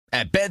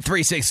At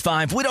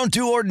Bet365, we don't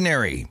do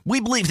ordinary. We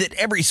believe that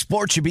every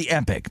sport should be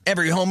epic.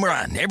 Every home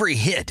run, every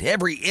hit,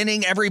 every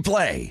inning, every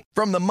play.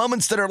 From the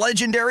moments that are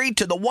legendary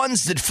to the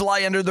ones that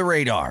fly under the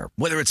radar.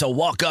 Whether it's a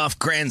walk-off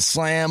grand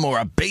slam or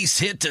a base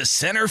hit to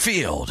center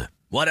field.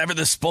 Whatever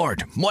the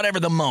sport, whatever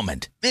the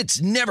moment.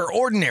 It's never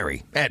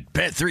ordinary at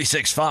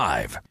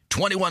Bet365.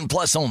 21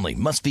 plus only.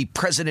 Must be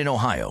present in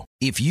Ohio.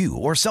 If you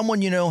or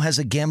someone you know has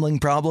a gambling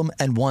problem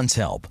and wants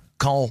help,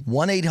 call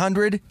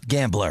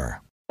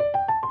 1-800-GAMBLER.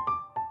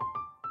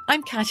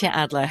 I'm Katya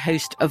Adler,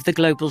 host of The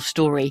Global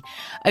Story.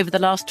 Over the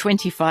last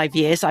 25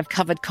 years, I've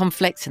covered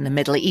conflicts in the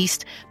Middle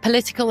East,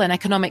 political and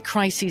economic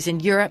crises in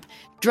Europe,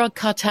 drug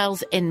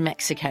cartels in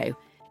Mexico.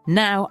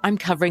 Now I'm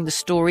covering the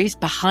stories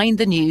behind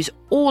the news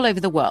all over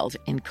the world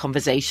in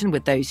conversation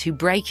with those who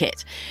break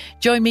it.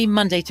 Join me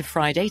Monday to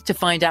Friday to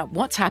find out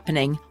what's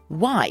happening,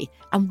 why,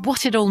 and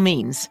what it all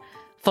means.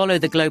 Follow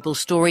The Global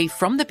Story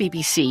from the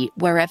BBC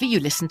wherever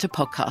you listen to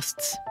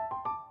podcasts.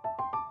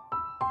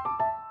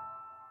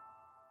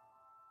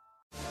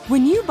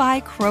 When you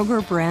buy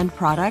Kroger brand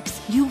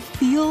products, you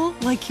feel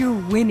like you're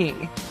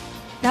winning.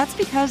 That's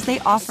because they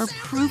offer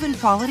proven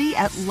quality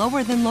at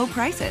lower than low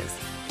prices.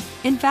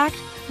 In fact,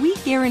 we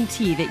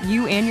guarantee that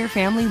you and your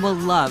family will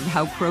love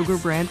how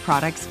Kroger brand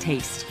products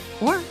taste,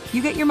 or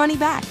you get your money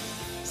back.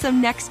 So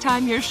next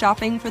time you're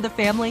shopping for the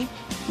family,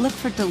 look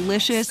for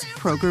delicious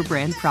Kroger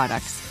brand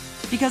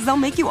products, because they'll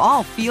make you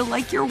all feel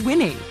like you're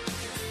winning.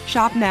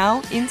 Shop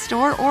now,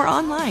 in-store, or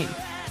online.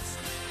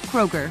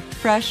 Kroger,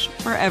 fresh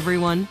for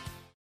everyone.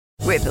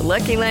 With the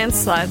Lucky Land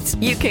Slots,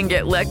 you can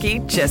get lucky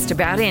just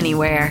about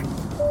anywhere.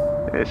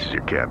 This is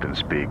your captain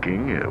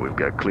speaking. We've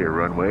got clear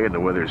runway and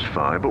the weather's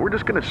fine, but we're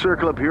just going to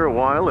circle up here a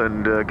while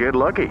and get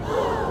lucky.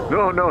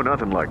 No,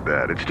 nothing like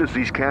that. It's just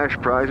these cash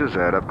prizes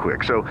add up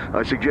quick. So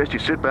I suggest you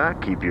sit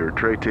back, keep your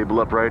tray table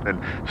upright,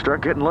 and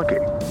start getting lucky.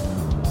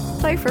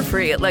 Play for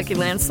free at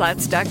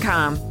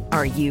LuckyLandSlots.com.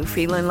 Are you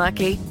feeling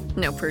lucky?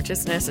 No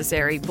purchase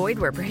necessary. Void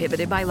where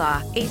prohibited by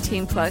law.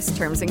 18 plus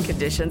terms and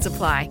conditions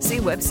apply. See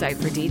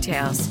website for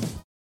details.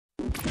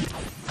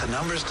 The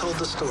numbers told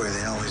the story,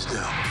 they always do.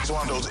 It's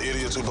one of those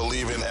idiots who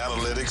believe in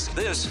analytics.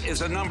 This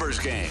is a numbers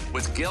game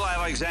with Gil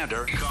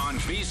Alexander on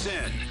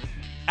VSiN.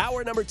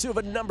 Hour number 2 of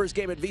a numbers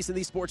game at VSiN,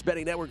 the sports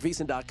betting network,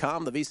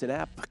 VSiN.com, the VSiN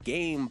app,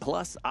 Game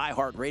Plus,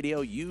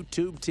 iHeartRadio,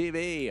 YouTube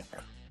TV,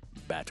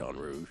 Baton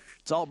Rouge.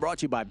 It's all brought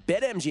to you by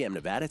BetMGM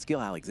Nevada. It's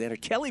Gil Alexander.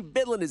 Kelly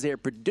Bidlin is here,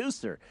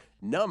 producer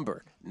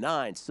number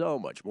 9. So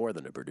much more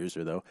than a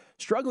producer, though.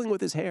 Struggling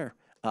with his hair.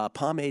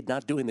 Pomade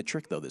not doing the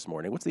trick, though, this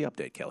morning. What's the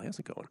update, Kelly? How's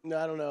it going?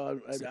 I don't know.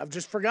 I've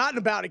just forgotten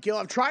about it, Gil.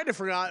 I've tried to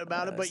forget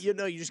about it, but you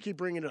just keep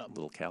bringing it up.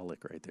 Little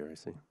cowlick right there, I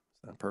see.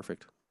 It's not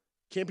perfect.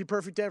 Can't be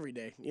perfect every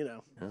day, Yeah,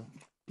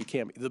 you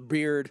can't be. The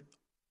beard,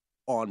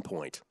 on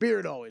point.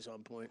 Beard always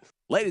on point.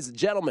 Ladies and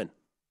gentlemen,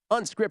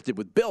 Unscripted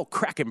with Bill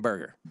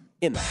Krackomberger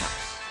in the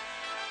house.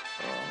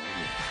 Oh,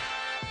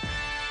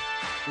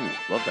 yeah.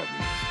 Ooh, love that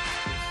music.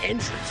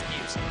 Entrance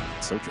music.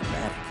 So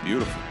dramatic.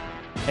 Beautiful.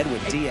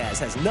 Edwin Diaz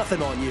has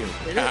nothing on you.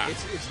 It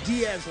is. It's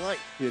Diaz-like.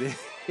 It is.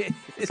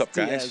 What's up,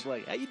 guys?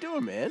 Diaz-like. How you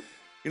doing, man?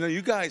 You know,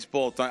 you guys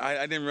both,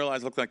 I didn't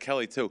realize, looked like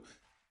Kelly, too.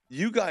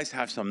 You guys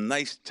have some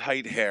nice,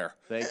 tight hair.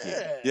 Thank you.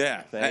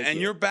 Yeah. Thank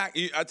you. You're back.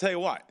 I'll tell you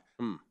what.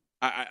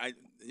 I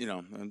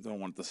don't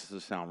want this to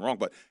sound wrong,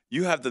 but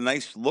you have the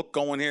nice look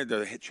going here,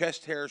 the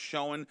chest hair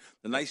showing,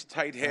 the nice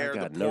tight hair,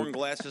 the porn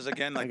glasses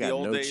again, like the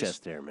old days. I got no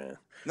chest hair, man.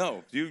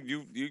 No,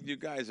 you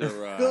guys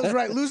are. Bill's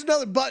right. Lose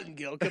another button,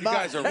 Gil. Come on. You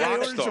guys are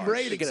rock stars. Some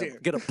ratings here.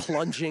 Get a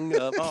plunging,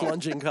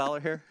 plunging collar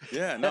here.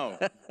 Yeah, no,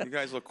 you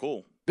guys look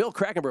cool. Bill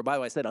Krackomberger, by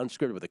the way, I said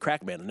Unscripted with a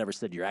Crackman. I never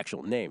said your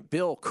actual name.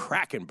 Bill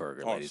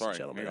Krackomberger, ladies and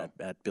gentlemen,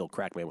 at Bill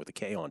Crackman with a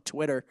K on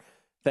Twitter.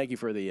 Thank you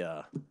for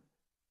the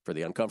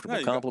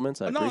uncomfortable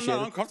compliments. I appreciate it.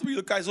 No, uncomfortable.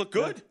 You guys look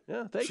good.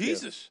 Yeah, thank you.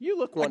 Jesus. You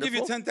look wonderful. I'll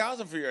give you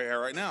 10,000 for your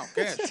hair right now.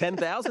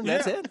 10,000?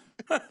 That's it?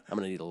 I'm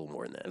going to need a little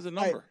more than that. There's a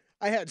number.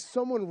 I had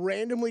someone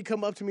randomly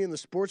come up to me in the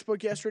sports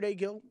book yesterday,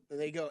 Gil, and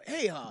they go,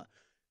 "Hey,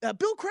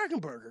 Bill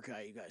Krackomberger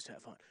guy you guys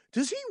have on,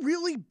 does he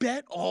really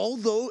bet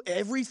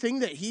everything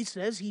that he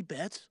says he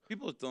bets?"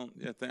 People don't.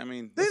 Yeah, they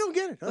don't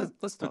get it. Huh?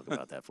 Let's talk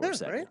about that for a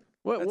second. Right?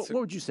 What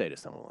would you say to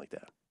someone like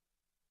that?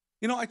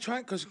 You know, I try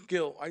because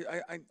Gil,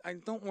 I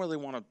don't really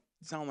want to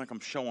sound like I'm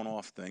showing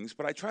off things,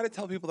 but I try to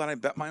tell people that I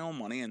bet my own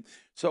money, and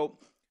so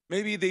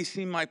maybe they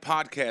seen my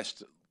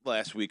podcast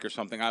last week or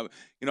something. I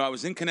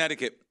was in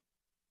Connecticut.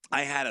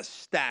 I had a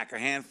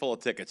handful of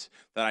tickets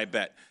that I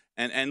bet,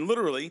 and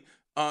literally,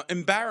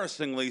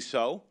 embarrassingly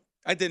so,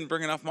 I didn't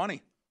bring enough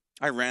money.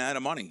 I ran out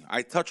of money.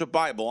 I touch a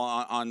Bible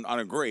on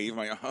a grave,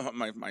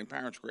 my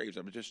parents' graves.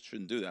 I just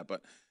shouldn't do that,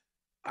 but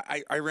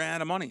I ran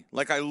out of money.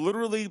 Like I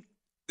literally,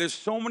 there's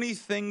so many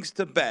things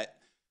to bet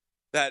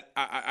that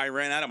I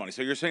ran out of money.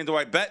 So you're saying, do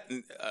I bet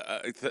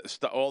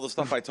all the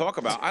stuff I talk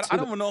about? I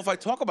don't even know if I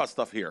talk about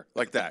stuff here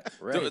like that.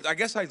 Right. I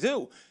guess I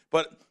do,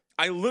 but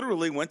I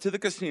literally went to the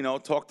casino,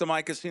 talked to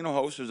my casino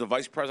host, who's the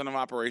vice president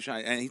of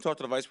operations, and he talked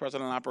to the vice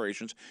president of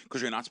operations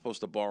because you're not supposed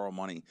to borrow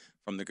money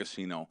from the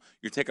casino.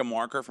 You take a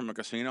marker from a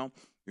casino,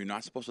 you're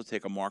not supposed to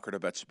take a marker to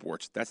bet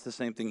sports. That's the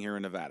same thing here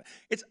in Nevada.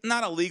 It's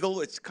not illegal.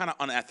 It's kind of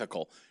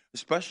unethical,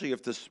 especially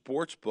if the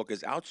sports book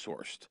is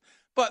outsourced.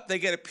 But they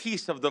get a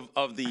piece of the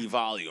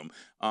volume.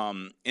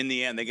 In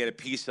the end, they get a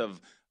piece of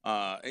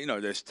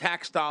there's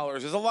tax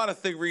dollars. There's a lot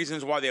of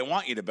reasons why they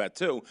want you to bet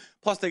too.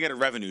 Plus, they get a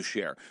revenue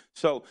share.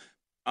 So.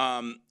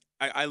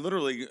 I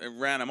literally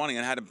ran out of money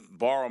and had to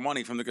borrow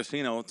money from the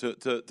casino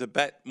to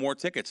bet more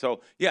tickets.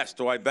 So, yes,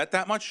 do I bet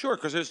that much? Sure,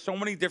 because there's so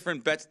many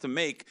different bets to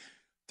make.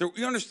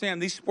 You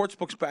understand, these sports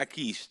books back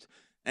east,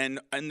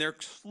 and they're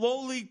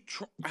slowly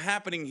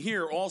happening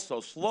here also,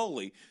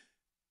 slowly.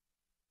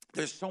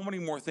 There's so many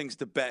more things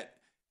to bet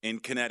in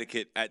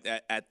Connecticut at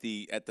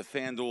the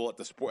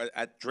FanDuel,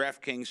 at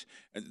DraftKings.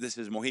 This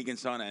is Mohegan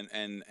Sun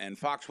and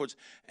Foxwoods.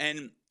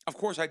 And of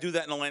course, I do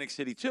that in Atlantic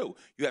City, too.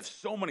 You have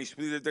so many.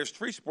 There's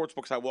 3 sports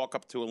books I walk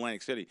up to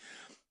Atlantic City.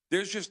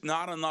 There's just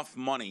not enough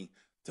money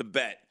to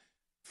bet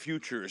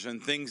futures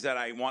and things that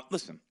I want.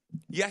 Listen,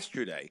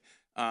 yesterday,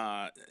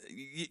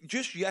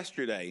 just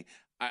yesterday,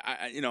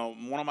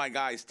 one of my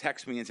guys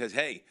texts me and says,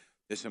 hey,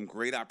 there's some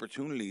great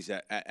opportunities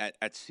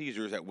at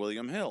Caesars at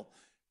William Hill.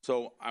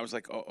 So I was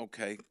like, oh,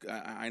 okay,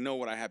 I know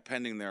what I have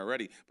pending there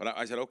already. But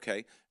I said,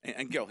 okay.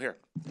 And Gil, here.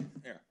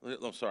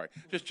 Oh, sorry.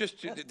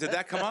 Just did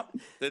that come up?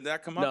 Did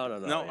that come up? No.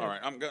 No? All right.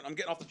 I'm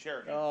getting off the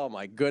chair again. Oh,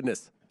 my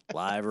goodness.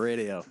 Live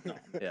radio.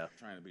 Yeah.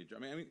 Trying to be. I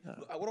mean,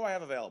 what do I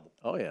have available?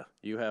 Oh, yeah.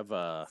 You have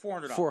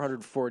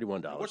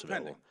 $441. What's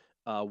available.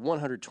 Pending?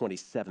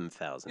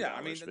 $127,000. Yeah,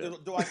 I mean,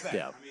 do I bet?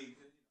 Yeah. I mean,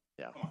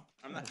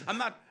 come on. I'm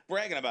not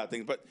bragging about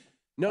things, but.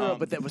 No,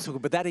 but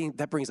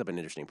that brings up an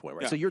interesting point,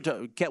 right? Yeah.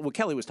 So what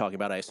Kelly was talking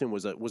about, I assume,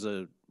 was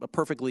a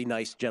perfectly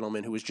nice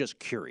gentleman who was just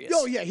curious.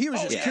 Oh yeah, he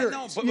was just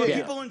curious. No, but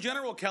people in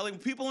general, Kelly,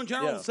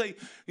 say,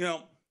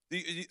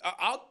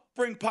 I'll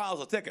bring piles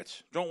of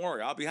tickets. Don't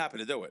worry, I'll be happy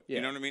to do it. Yeah.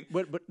 You know what I mean?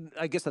 But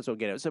I guess that's what I'm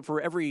getting at. So for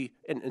every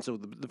and so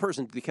the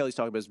person that Kelly's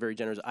talking about is very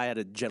generous. I had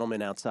a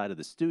gentleman outside of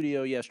the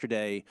studio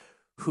yesterday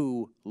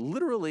who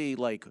literally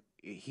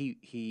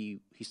he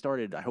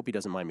started, I hope he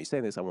doesn't mind me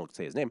saying this, I won't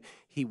say his name.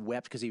 He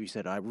wept because he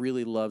said, I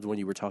really loved when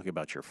you were talking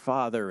about your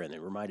father, and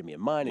it reminded me of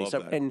mine.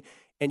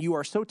 And you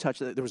are so touched.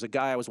 There was a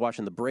guy I was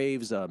watching the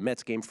Braves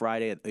Mets game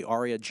Friday at the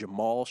Aria,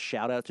 Jamal.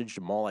 Shout out to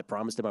Jamal. I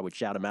promised him I would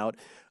shout him out.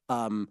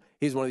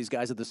 He's one of these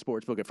guys at the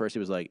sports book. At first he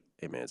was like,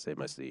 hey man, save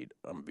my seat.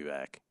 I'm going to be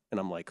back. And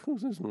I'm like,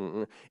 who's this?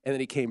 And then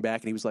he came back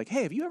and he was like,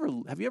 hey, have you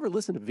ever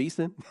listened to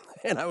VSiN?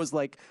 And I was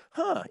like,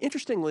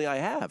 interestingly, I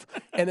have.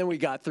 And then we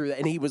got through that,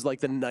 and he was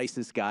like the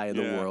nicest guy in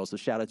the world. So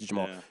shout out to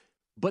Jamal. Yeah.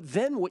 But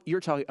then what you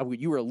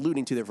were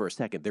alluding to there for a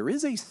second, there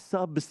is a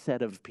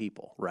subset of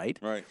people, right?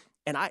 Right.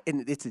 And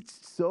it's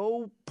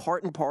so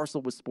part and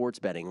parcel with sports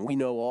betting. We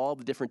know all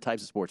the different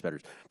types of sports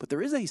bettors, but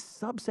there is a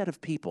subset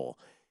of people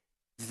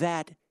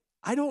that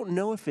I don't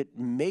know if it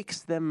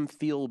makes them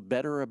feel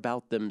better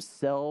about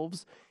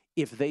themselves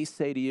if they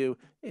say to you,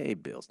 hey,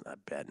 Bill's not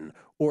betting.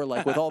 Or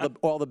like with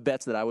all the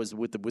bets that I was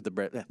with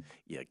the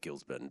yeah,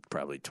 Gil's betting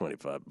probably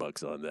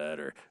 $25 on that,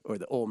 or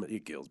the old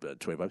Gil's betting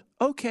 $25.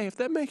 Okay, if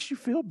that makes you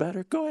feel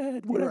better, go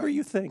ahead. Whatever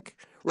you think.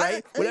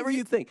 Right? Whatever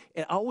you think.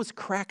 It always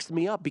cracks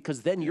me up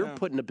because then you're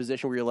put in a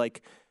position where you're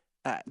like,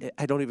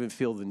 I don't even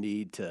feel the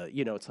need to,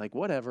 it's like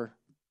whatever.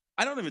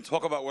 I don't even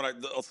talk about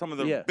some of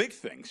the big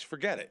things.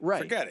 Forget it.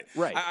 Right. Forget it.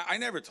 Right. I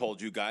never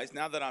told you guys.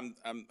 Now that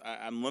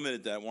I'm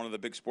limited to one of the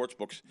big sports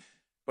books,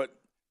 but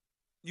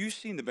you've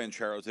seen the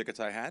Benchero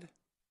tickets I had.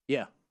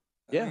 Yeah.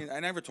 I mean,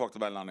 I never talked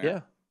about it on air.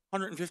 Yeah.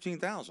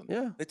 $115,000.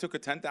 Yeah. They took a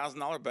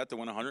 $10,000 bet to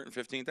win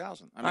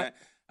 $115,000.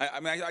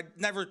 I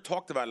never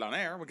talked about it on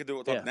air. We could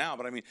do it now,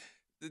 but I mean.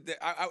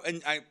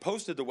 I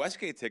posted the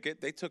Westgate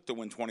ticket. They took to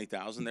win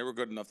 $20,000. They were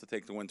good enough to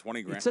take to win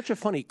 $20,000. It's such a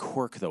funny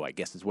quirk, though. I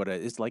guess is what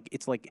it's like.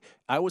 It's like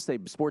I always say,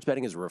 sports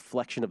betting is a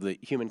reflection of the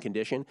human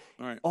condition.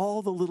 Right.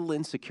 All the little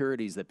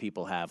insecurities that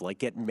people have,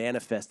 get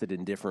manifested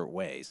in different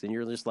ways, and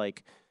you're just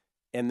like,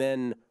 and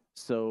then.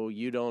 So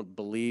you don't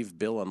believe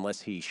Bill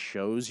unless he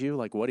shows you?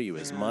 Like, what are you,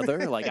 his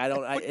mother? Like, I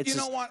don't.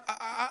 Know what?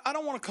 I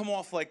don't want to come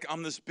off like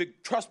I'm this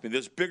big. Trust me,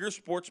 there's bigger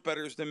sports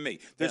bettors than me.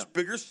 There's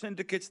bigger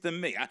syndicates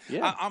than me.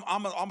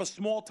 I'm a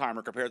small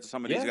timer compared to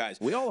some of these guys.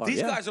 We all are.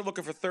 These guys are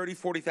looking for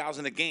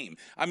 $30,000-$40,000 a game.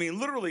 I mean,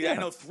 literally, I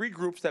know 3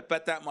 groups that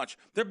bet that much.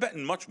 They're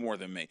betting much more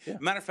than me. Yeah.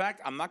 Matter of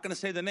fact, I'm not going to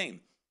say the name.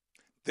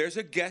 There's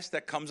a guest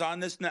that comes on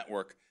this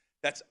network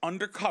that's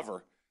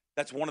undercover.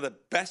 That's one of the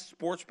best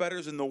sports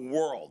bettors in the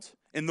world.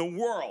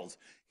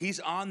 He's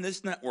on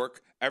this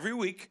network every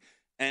week,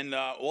 and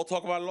we'll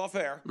talk about it off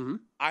air. Mm-hmm.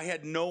 I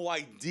had no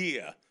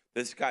idea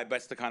this guy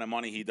bets the kind of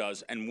money he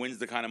does and wins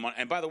the kind of money.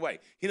 And by the way,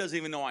 he doesn't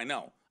even know I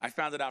know. I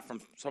found it out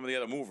from some of the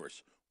other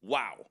movers.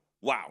 Wow.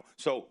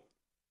 So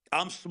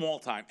I'm small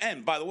time.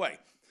 And by the way,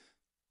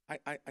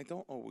 I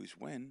don't always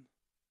win.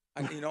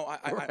 You know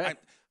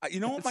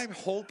what my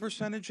hold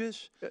percentage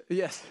is?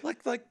 Yes.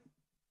 Like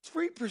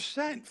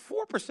 3%,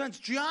 4%'s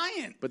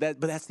giant. But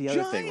that's the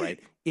other thing, right?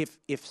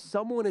 If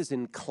someone is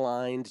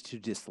inclined to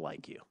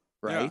dislike you,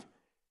 right?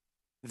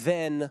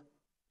 Then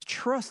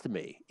trust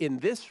me, in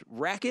this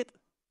racket,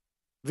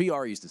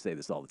 VR used to say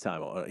this all the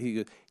time. He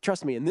goes,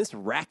 trust me, in this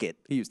racket,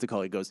 he used to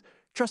call it, he goes,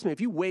 trust me,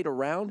 if you wait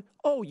around,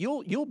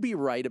 you'll be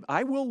right.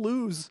 I will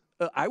lose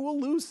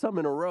some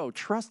in a row.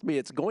 Trust me,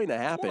 it's going to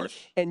happen.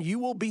 And you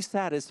will be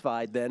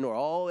satisfied then,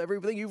 or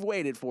everything you've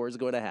waited for is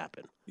going to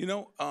happen. You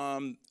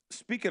know,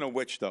 speaking of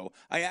which, though,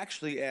 I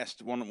actually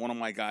asked one of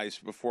my guys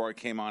before I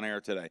came on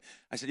air today.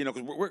 I said, you know,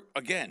 because we're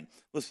again,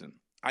 listen,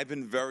 I've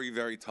been very,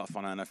 very tough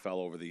on NFL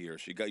over the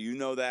years. You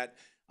know that.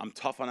 I'm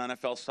tough on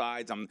NFL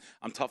sides. I'm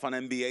tough on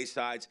NBA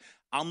sides.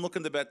 I'm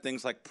looking to bet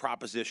things like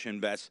proposition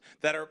bets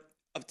that are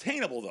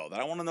obtainable, though. That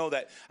I want to know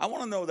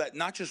that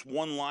not just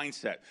one line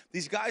set.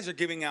 These guys are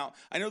giving out.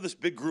 I know this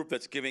big group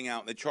that's giving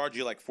out. They charge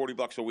you like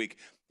 $40 a week.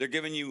 They're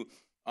giving you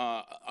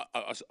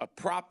a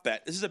prop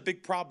bet. This is a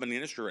big problem in the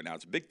industry right now.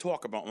 It's a big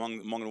talk about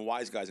among the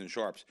wise guys and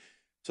sharps.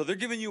 So they're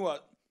giving you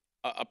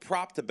a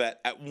prop to bet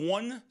at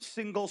one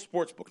single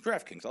sports book,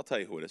 DraftKings. I'll tell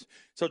you who it is.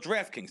 So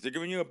DraftKings, they're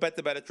giving you a bet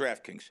to bet at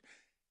DraftKings.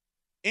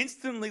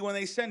 Instantly, when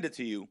they send it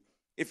to you,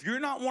 if you're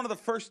not one of the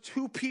first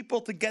 2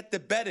 people to get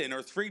the bet in,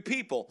 or 3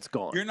 people, it's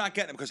gone. You're not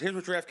getting it, because here's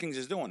what DraftKings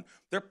is doing.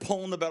 They're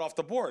pulling the bet off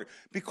the board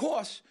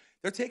because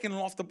they're taking it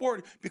off the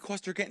board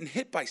because they're getting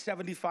hit by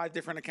 75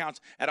 different accounts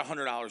at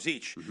 $100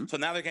 each. Mm-hmm. So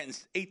now they're getting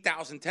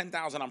 8,000,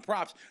 10,000 on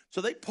props. So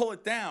they pull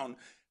it down.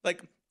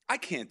 Like, I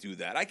can't do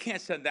that. I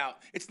can't send out.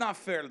 It's not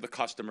fair to the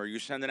customer. You're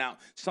sending out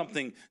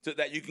something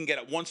that you can get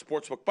at one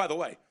sportsbook. By the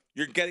way,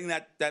 you're getting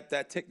that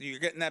ticket. You're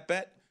getting that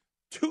bet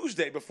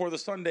Tuesday before the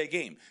Sunday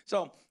game.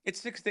 So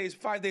it's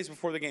 5 days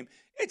before the game.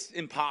 It's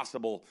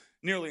impossible,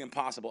 nearly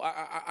impossible.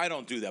 I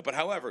don't do that. But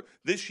however,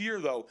 this year,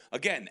 though,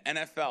 again,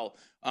 NFL,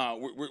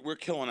 we're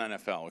killing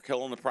NFL. We're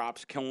killing the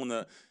props, killing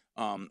the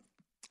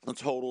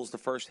totals, the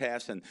first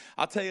halves. And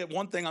I'll tell you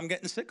one thing I'm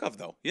getting sick of,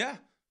 though. Yeah,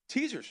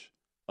 teasers.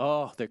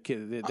 Oh, they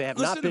have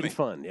not been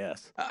fun,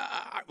 yes.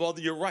 Well,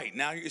 you're right.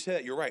 Now you say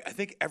that, you're right. I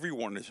think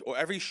everyone is, or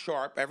every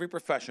sharp, every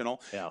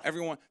professional,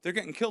 everyone, they're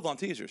getting killed on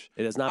teasers.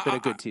 It has not been a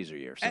good teaser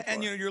year so far.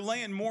 And you're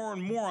laying more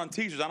and more on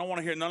teasers. I don't want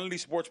to hear none of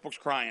these sports books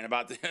crying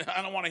about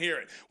I don't want to hear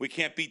it. We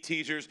can't beat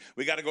teasers.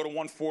 We got to go to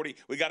 140.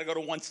 We got to go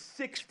to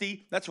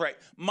 160. That's right.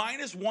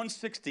 Minus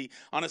 160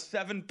 on a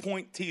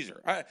 7-point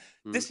teaser.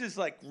 This is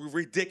like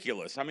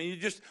ridiculous. I mean,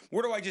 here's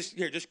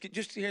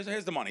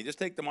the money. Just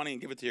take the money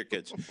and give it to your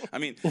kids. I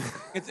mean,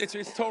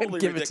 it's totally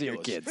give ridiculous.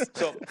 Give it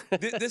to your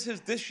kids. So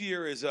this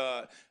year is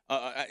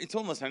it's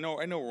almost. I know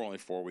we're only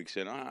 4 weeks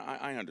in.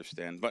 I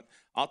understand, but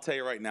I'll tell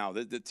you right now,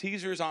 the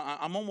teasers.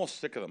 I'm almost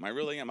sick of them. I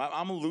really am.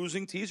 I'm a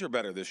losing teaser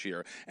better this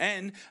year.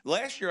 And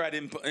last year I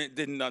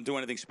didn't do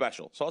anything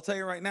special. So I'll tell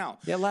you right now.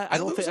 Yeah, I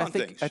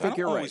think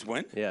you're always right.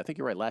 Win. Yeah, I think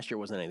you're right. Last year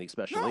wasn't anything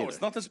special. No, either.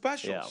 It's nothing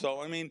special. Yeah.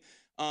 So I mean.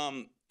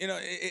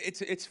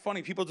 It's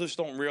funny. People just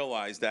don't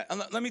realize that.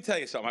 And let me tell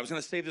you something. I was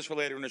going to save this for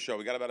later in the show.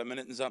 We got about a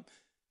minute and something.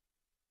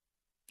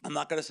 I'm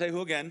not going to say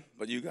who again,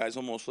 but you guys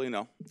will mostly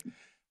know.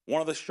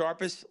 One of the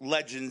sharpest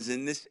legends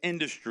in this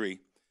industry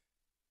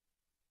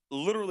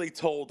literally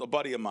told a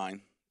buddy of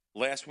mine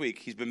last week.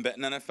 He's been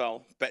betting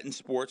NFL, betting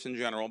sports in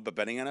general, but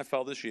betting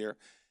NFL this year.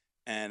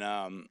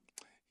 And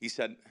he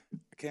said,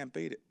 I can't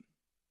beat it.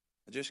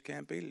 I just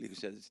can't beat it. He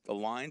said, the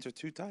lines are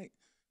too tight.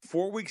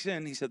 4 weeks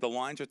in, he said the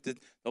lines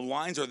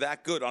are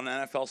that good on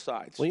NFL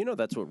sides. Well, you know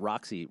that's what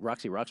Roxy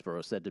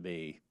Roxborough said to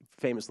me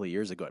famously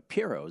years ago at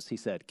Piero's. He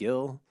said,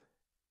 Gil,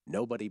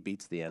 nobody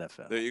beats the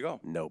NFL. There you go.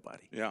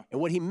 Nobody. Yeah. And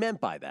what he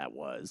meant by that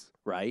was,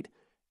 right,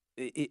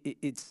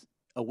 it's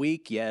a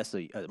week, yes,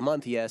 a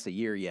month, yes, a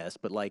year, yes,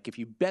 but like if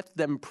you bet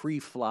them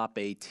pre-flop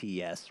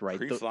ATS, right?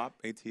 Pre-flop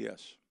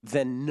ATS.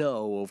 Then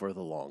no over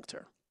the long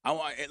term.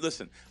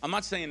 Listen, I'm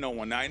not saying no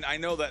one. I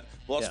know that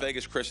Las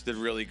Vegas Chris did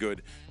really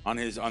good on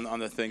his on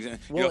the things.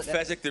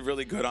 Fezzik did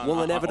really good on.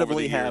 We'll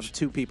inevitably over the have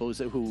 2 people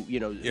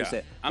who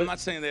say. I'm not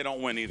saying they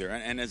don't win either.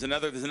 And there's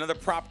another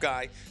prop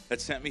guy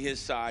that sent me his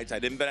sides. I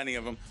didn't bet any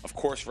of them. Of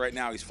course, right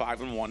now he's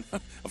 5-1.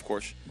 Of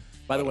course.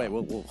 By the way,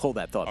 we'll hold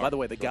that thought. By the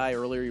way, the guy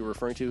earlier you were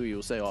referring to, you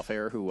will say off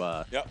air, who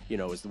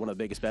is one of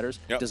the biggest bettors.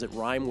 Yep. Does it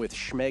rhyme with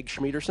Schmeg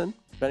Schmiederson?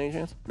 By any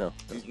chance? No.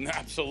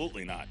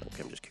 Absolutely not.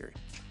 Okay, I'm just curious.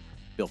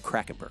 Bill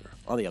Krakenberger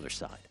on the other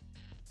side.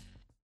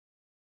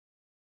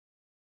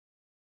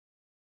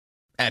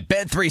 At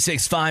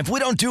Bet365, we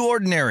don't do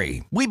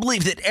ordinary. We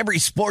believe that every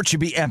sport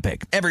should be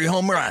epic. Every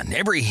home run,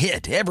 every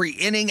hit, every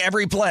inning,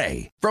 every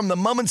play. From the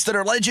moments that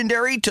are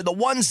legendary to the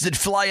ones that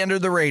fly under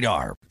the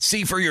radar.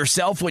 See for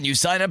yourself when you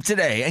sign up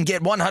today and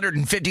get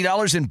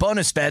 $150 in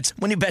bonus bets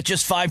when you bet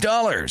just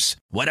 $5.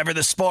 Whatever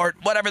the sport,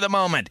 whatever the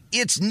moment,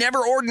 it's never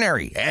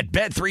ordinary at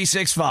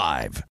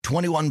Bet365.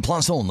 21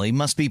 plus only.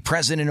 Must be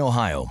present in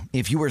Ohio.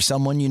 If you or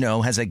someone you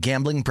know has a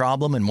gambling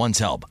problem and wants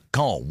help,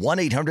 call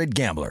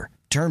 1-800-GAMBLER.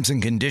 Terms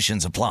and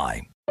conditions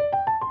apply.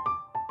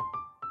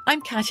 I'm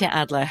Katya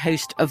Adler,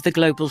 host of The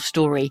Global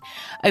Story.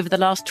 Over the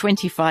last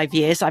 25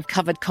 years, I've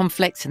covered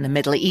conflicts in the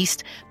Middle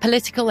East,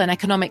 political and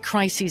economic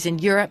crises in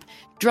Europe,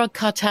 drug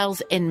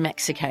cartels in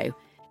Mexico.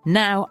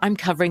 Now I'm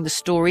covering the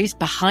stories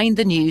behind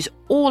the news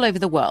all over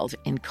the world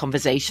in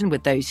conversation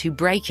with those who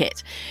break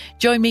it.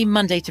 Join me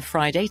Monday to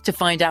Friday to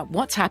find out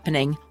what's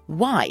happening,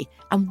 why,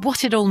 and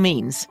what it all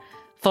means.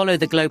 Follow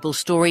The Global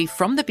Story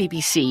from the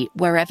BBC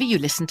wherever you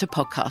listen to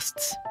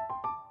podcasts.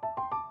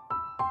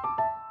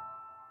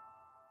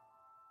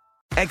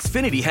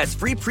 Xfinity has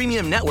free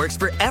premium networks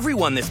for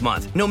everyone this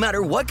month, no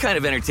matter what kind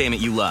of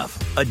entertainment you love.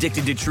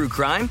 Addicted to true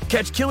crime?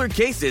 Catch killer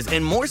cases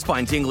and more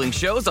spine-tingling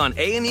shows on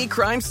A&E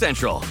Crime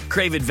Central.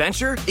 Crave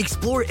adventure?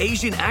 Explore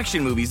Asian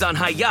action movies on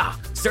Hi-Ya.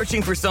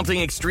 Searching for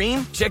something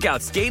extreme? Check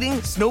out skating,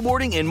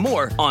 snowboarding, and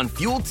more on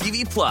Fuel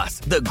TV Plus,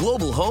 the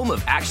global home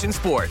of action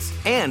sports.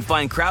 And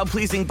find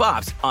crowd-pleasing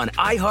bops on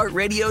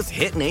iHeartRadio's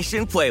Hit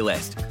Nation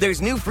playlist.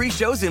 There's new free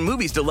shows and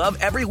movies to love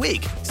every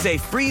week. Say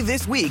free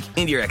this week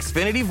in your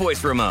Xfinity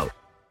voice remote.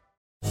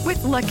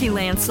 With Lucky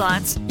Land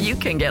Slots, you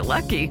can get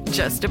lucky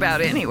just about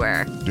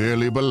anywhere.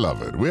 Dearly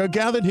beloved, we are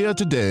gathered here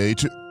today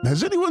to...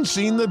 Has anyone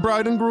seen the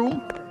bride and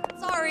groom?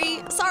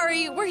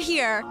 Sorry, we're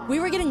here. We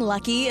were getting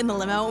lucky in the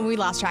limo and we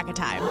lost track of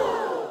time.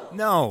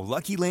 No,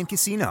 Lucky Land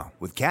Casino,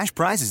 with cash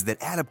prizes that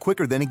add up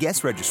quicker than a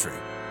guest registry.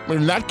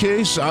 In that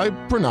case, I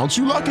pronounce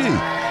you lucky.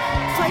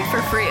 Play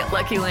for free at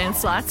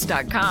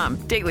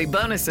LuckyLandSlots.com. Daily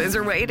bonuses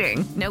are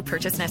waiting. No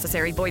purchase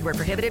necessary. Void where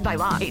prohibited by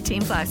law.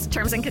 18+.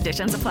 Terms and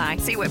conditions apply.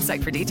 See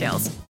website for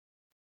details.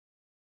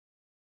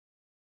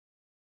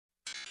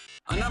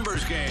 A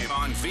numbers game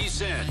on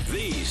VSiN,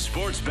 the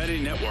Sports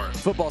Betting Network.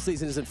 Football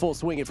season is in full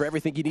swing, and for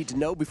everything you need to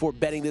know before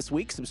betting this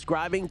week,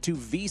 subscribing to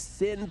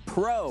VSiN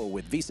Pro.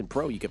 With VSiN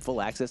Pro, you get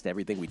full access to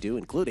everything we do,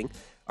 including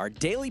our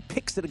daily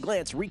picks at a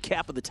glance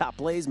recap of the top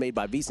plays made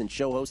by VSiN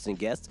show hosts and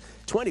guests,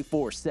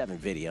 24/7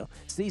 video,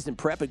 season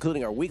prep,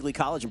 including our weekly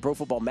college and pro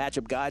football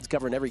matchup guides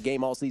covering every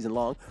game all season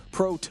long,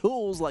 pro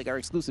tools like our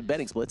exclusive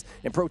betting splits,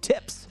 and pro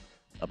tips,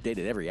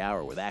 updated every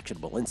hour with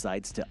actionable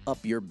insights to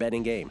up your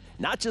betting game.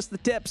 Not just the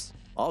tips,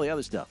 all the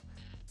other stuff.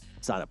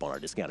 Sign up on our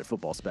discounted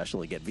football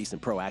special and get VSiN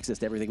Pro access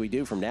to everything we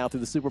do from now through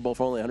the Super Bowl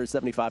for only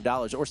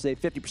 $175, or save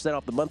 50%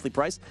 off the monthly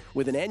price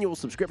with an annual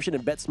subscription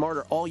and bet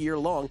smarter all year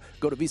long.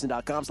 Go to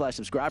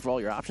VSiN.com/subscribe for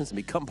all your options and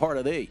become part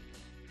of the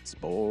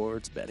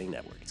Sports Betting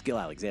Network. It's Gil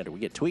Alexander. We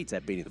get tweets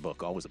at Beating the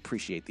Book. Always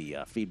appreciate the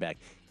feedback.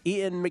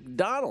 Ian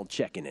McDonald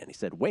checking in. He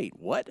said, wait,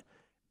 what?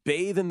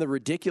 Bathe in the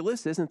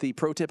ridiculous isn't the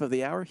pro tip of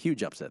the hour?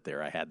 Huge upset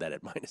there. I had that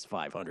at minus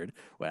 500,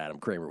 what Adam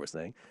Kramer was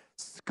saying.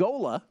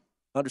 Scola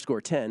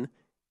 _10.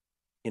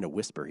 In a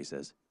whisper, he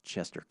says,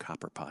 Chester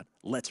Copperpot,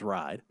 let's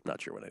ride. Not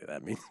sure what any of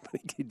that means,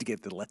 but he did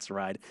get the let's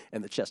ride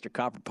and the Chester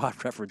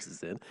Copperpot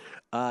references in.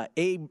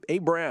 A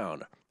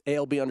Brown,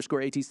 ALB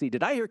 _ATC.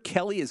 Did I hear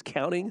Kelly is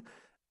counting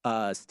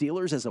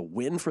Steelers as a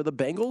win for the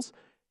Bengals?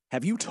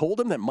 Have you told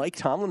him that Mike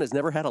Tomlin has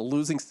never had a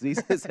losing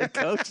season as head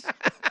coach?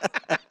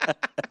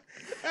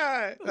 All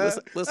right, that's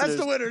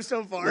the winner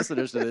so far.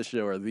 Listeners to this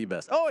show are the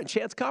best. Oh, and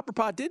Chance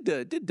Copperpot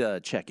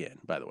did check in,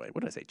 by the way.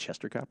 What did I say,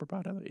 Chester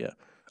Copperpot?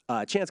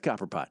 Yeah. Chance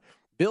Copperpot.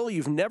 Bill,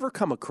 you've never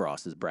come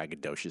across as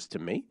braggadocious to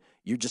me.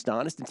 You're just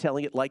honest and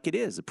telling it like it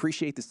is.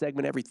 Appreciate the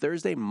segment every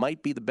Thursday.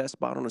 Might be the best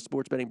spot on a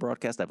sports betting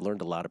broadcast. I've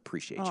learned a lot.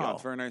 Appreciate y'all.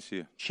 Very nice of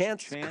you.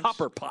 Chance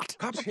Copperpot.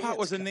 Copperpot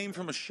was a name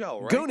from a show,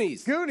 right?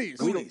 Goonies.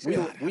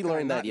 We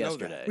learned that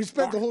yesterday. We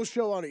spent the whole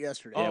show on it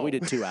yesterday. Yeah, we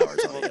did 2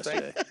 hours on it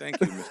yesterday.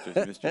 Thank you,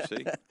 Mr.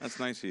 C. That's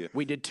nice of you.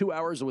 We did 2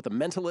 hours with The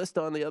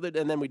Mentalist on the other,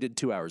 and then we did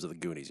 2 hours of the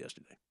Goonies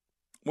yesterday.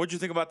 What'd you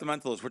think about The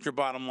Mentalist? What's your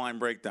bottom line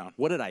breakdown?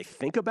 What did I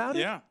think about it?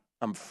 Yeah.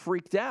 I'm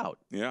freaked out.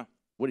 Yeah.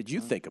 What did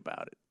you think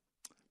about it?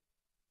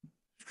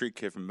 Street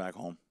kid from back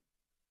home.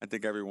 I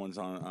think everyone's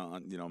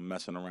on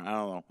messing around. I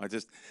don't know.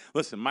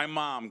 Listen, my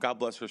mom, God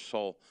bless her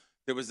soul,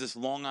 there was this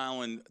Long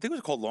Island, I think it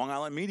was called Long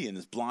Island Media, and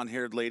this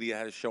blonde-haired lady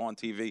had a show on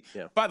TV.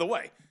 Yeah. By the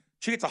way,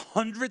 she gets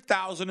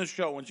 $100,000 a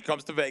show when she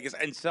comes to Vegas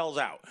and sells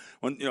out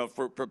when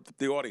for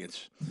the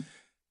audience.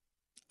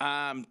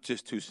 I'm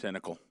just too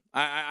cynical.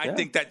 I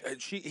think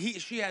that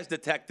she has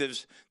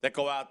detectives that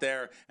go out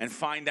there and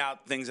find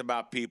out things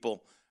about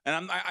people.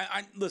 And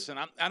listen.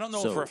 I don't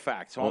know for a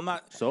fact, so I'm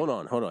not. So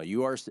hold on.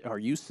 Are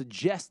you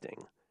suggesting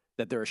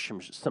that there are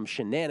some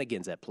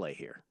shenanigans at play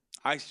here?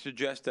 I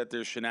suggest that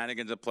there's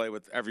shenanigans at play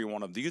with every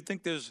one of them. Do you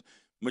think there's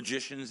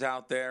magicians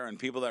out there and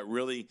people that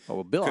really? Oh,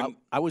 well, Bill,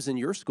 I was in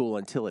your school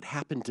until it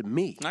happened to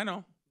me. I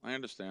know. I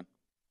understand.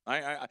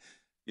 I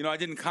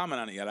didn't comment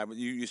on it yet.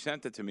 You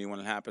sent it to me when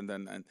it happened,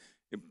 and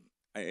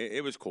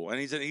it was cool. And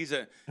he's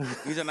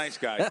a nice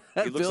guy.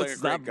 He looks like a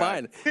great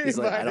guy. He's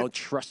like, I don't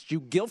trust you,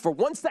 Gil, for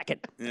 1 second.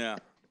 Yeah.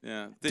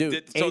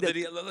 Dude, did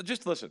he?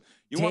 Just listen.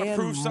 You want to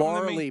prove something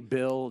Marley, to me?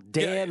 Bill.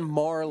 Dan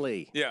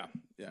Marley. Yeah.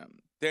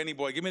 Danny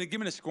boy, give me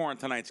the score on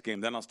tonight's game.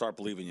 Then I'll start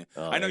believing you.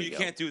 Oh, I know you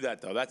can't do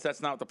that though.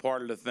 That's not the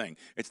part of the thing.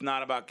 It's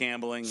not about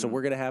gambling. So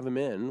we're gonna have him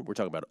in. We're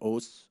talking about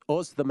Oz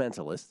the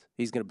Mentalist.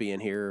 He's gonna be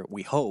in here.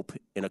 We hope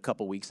in a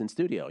couple weeks in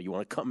studio. You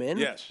want to come in?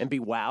 Yes. And be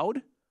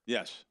wowed?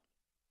 Yes.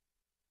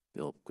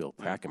 Bill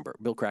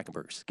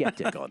Krakenberg,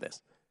 skeptic on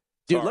this.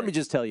 Dude, Sorry. Let me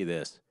just tell you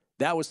this.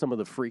 That was some of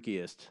the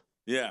freakiest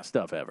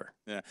stuff ever.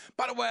 Yeah.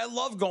 By the way, I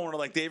love going to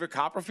like David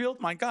Copperfield.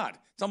 My God,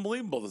 it's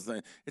unbelievable. This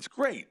thing. It's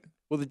great.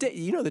 Well,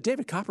 the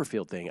David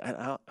Copperfield thing,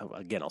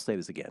 I'll say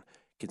this again.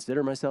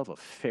 Consider myself a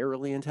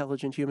fairly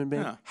intelligent human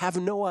being. Yeah.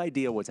 Have no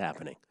idea what's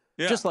happening.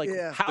 Yeah. Just like,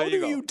 how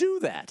do you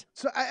do that?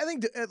 So I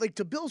think,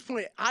 to Bill's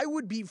point, I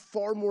would be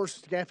far more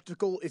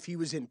skeptical if he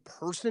was in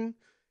person.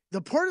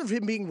 The part of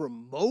him being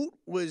remote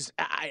was,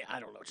 I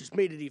don't know, just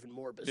made it even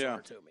more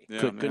bizarre to me.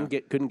 Yeah, Couldn't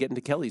get into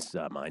Kelly's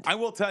mind. I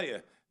will tell you,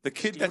 the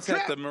kid that's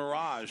at the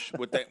Mirage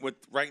with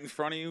right in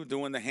front of you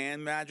doing the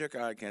hand magic.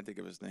 I can't think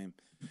of his name.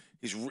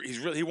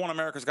 He won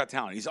America's Got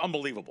Talent. He's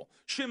unbelievable.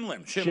 Shim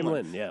Lim,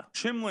 yeah.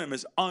 Shim Lim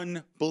is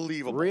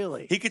unbelievable.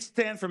 Really? He could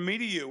stand from me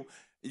to you.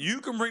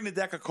 You can bring the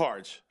deck of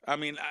cards. I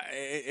mean,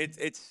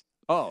 it's.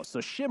 Oh, so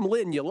Shim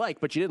Lin you like,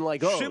 but you didn't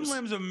like O's. Shim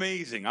Lim's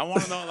amazing. I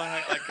want to know,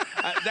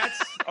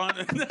 that's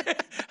on.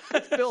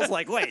 Bill's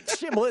like, wait,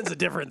 Shim Lin's a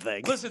different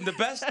thing. Listen, the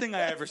best thing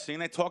I ever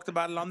seen, I talked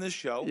about it on this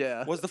show,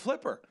 was the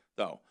flipper,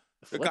 though.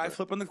 The guy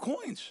flipping the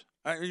coins.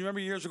 You remember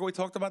years ago we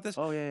talked about this?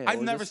 Oh, yeah.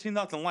 I've never seen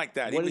nothing like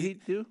that. What did he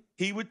do?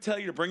 He would tell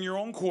you to bring your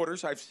own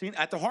quarters. I've seen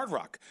at the Hard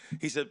Rock.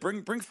 He said,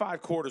 bring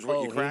 5 quarters.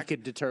 What you crack.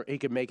 He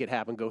could make it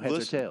happen, go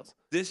heads or tails.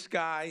 This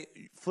guy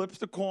flips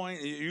the coin.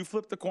 You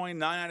flip the coin,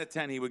 9 out of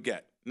 10 he would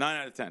get. 9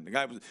 out of 10. The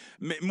guy was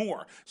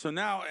more. So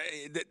now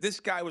this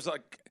guy was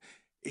like,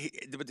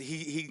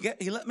 he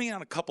let me in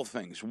on a couple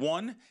things.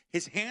 One,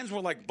 his hands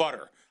were like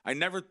butter.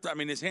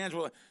 His hands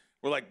were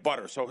like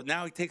butter. So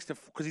now he takes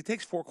because he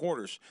takes 4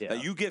 quarters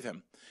that you give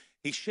him.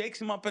 He shakes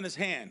them up in his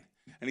hand,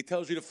 and he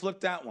tells you to flip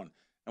that one.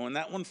 And when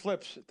that one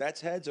flips, that's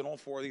heads, and all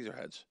 4 of these are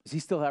heads. Is he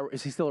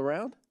still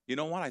around? You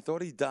know what? I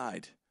thought he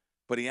died,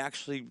 but he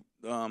actually.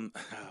 Boy,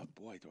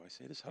 do I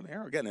say this on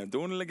air again? I'm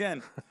doing it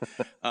again.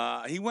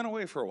 He went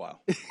away for a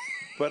while,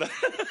 but.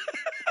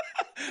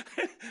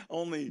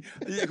 Only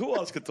who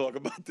else could talk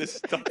about this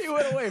stuff? He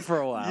went away for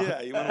a while.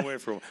 Yeah, he went away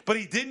for a while. But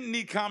he didn't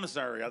need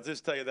commissary. I'll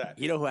just tell you that.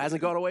 You know who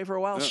hasn't gone away for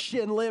a while?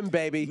 Shin Lim,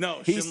 baby.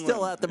 No, he's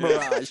still at the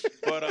Mirage.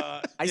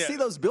 But I see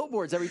those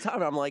billboards every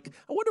time. I'm like,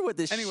 I wonder what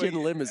this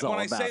Shin Lim is all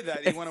about. When I say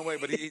that, he went away.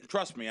 But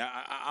trust me,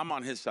 I'm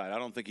on his side. I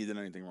don't think he did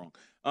anything wrong.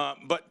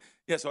 But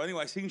yeah. So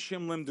anyway, I've seen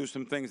Shim Lim do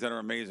some things that are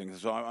amazing.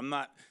 So I'm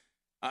not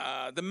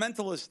the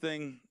mentalist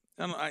thing.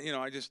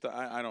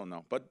 I don't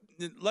know, but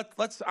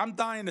let's. I'm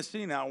dying to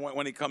see now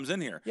when he comes in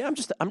here. Yeah,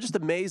 I'm just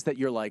amazed that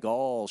you're like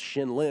all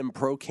Shin Lim,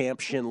 pro camp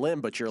Shin Lim,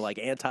 but you're like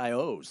anti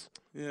O's.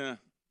 Yeah,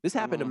 this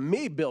happened to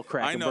me, Bill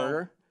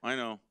Krackomberger. I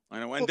know.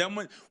 And then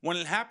when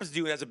it happens to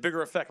you, it has a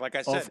bigger effect. Like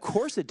I said, of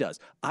course it does.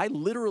 I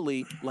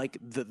literally like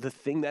the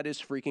thing that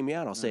is freaking me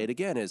out. I'll say it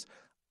again is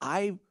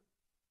I'm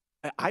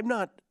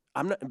not.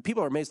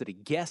 People are amazed that he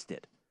guessed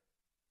it.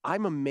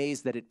 I'm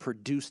amazed that it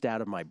produced out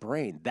of my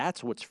brain.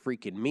 That's what's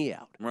freaking me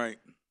out. Right.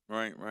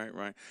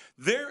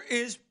 There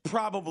is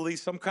probably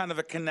some kind of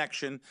a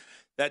connection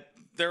that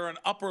they're an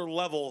upper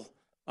level.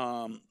 I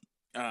don't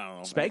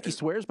know. Spanky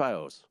swears by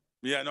O's.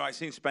 Yeah, no, I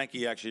seen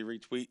Spanky actually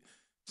retweet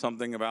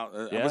something about.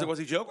 Was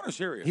he joking or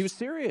serious? He was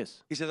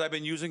serious. He says I've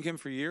been using him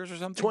for years or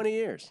something. 20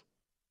 years.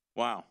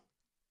 Wow.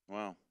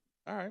 All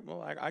right.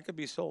 Well, I could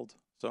be sold.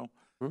 So.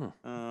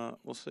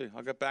 We'll see.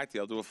 I'll get back to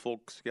you. I'll do a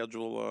full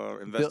schedule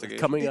investigation.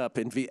 Coming up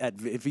at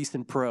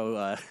VSiN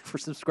Pro for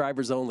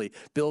subscribers only,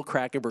 Bill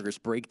Krackomberger's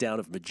breakdown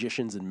of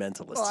magicians and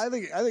mentalists. Well, I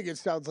think it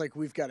sounds like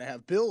we've got to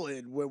have Bill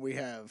in when we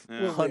have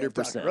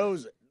 100%.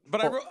 Rosen.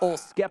 But I wrote old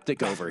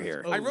skeptic over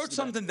here. I wrote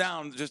something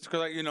down just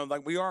because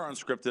we are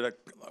unscripted,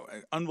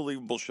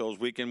 unbelievable shows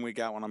week in week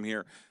out when I'm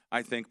here.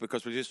 I think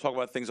because we just talk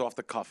about things off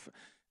the cuff,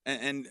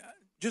 and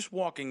just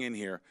walking in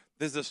here.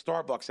 There's a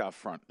Starbucks out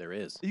front. There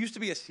is. There used to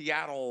be a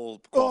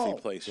Seattle coffee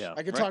place. Yeah.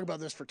 I could talk about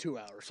this for 2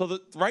 hours. So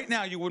right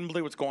now, you wouldn't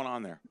believe what's going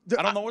on there.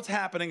 I don't know what's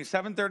happening.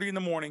 7:30 in the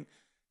morning.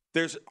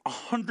 There's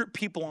 100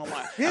 people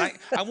online. And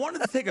I wanted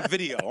to take a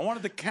video. I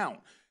wanted to count.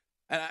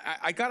 And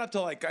I got up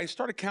to I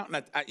started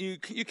counting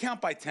you count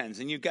by tens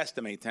and you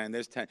guesstimate 10.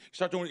 There's 10. You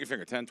start doing it with your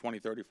finger 10, 20,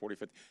 30, 40,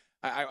 50.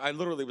 I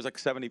literally was like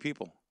 70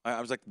 people. I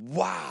was like,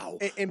 wow.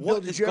 And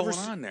what Bill, is going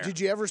on there? Did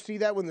you ever see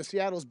that when the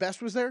Seattle's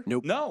Best was there?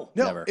 Nope. No.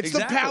 Never. It's the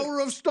power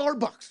of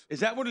Starbucks.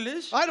 Is that what it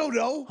is? I don't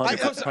know.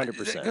 100%.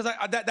 Because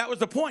that was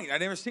the point. I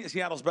never seen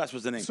Seattle's Best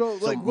was the name. So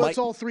let's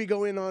all three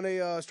go in on a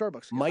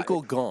Starbucks.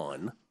 Michael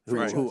Gaughan,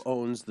 who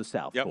owns the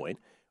South Point,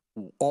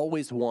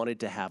 always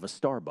wanted to have a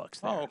Starbucks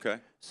there. Oh, okay.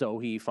 So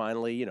he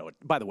finally,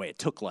 by the way, it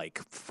took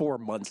like 4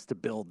 months to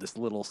build this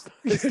little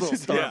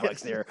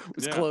Starbucks there. It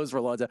was closed for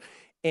a long time.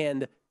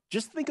 And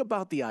just think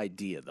about the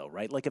idea, though,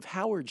 right? Like if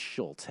Howard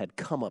Schultz had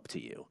come up to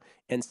you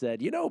and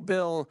said,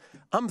 Bill,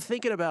 I'm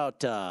thinking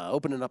about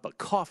opening up a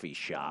coffee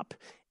shop,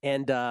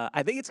 and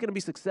I think it's going to be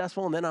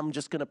successful, and then I'm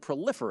just going to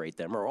proliferate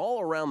them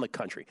all around the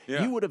country.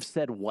 Yeah. You would have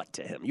said what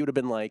to him? You would have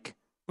been like,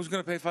 who's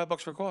going to pay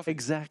 $5 for coffee?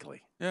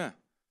 Exactly. Yeah.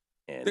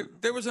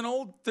 There was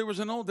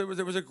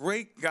a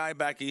great guy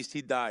back east.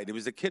 He died. It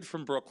was a kid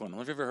from Brooklyn. I don't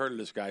know if you've ever heard of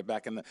this guy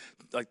back in the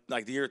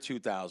like the year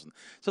 2000.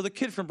 So the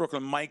kid from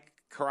Brooklyn, Mike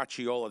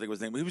Caracciolo, I think was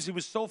his name. He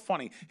was so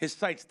funny. His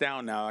site's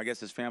down now. I guess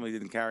his family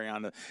didn't carry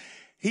on.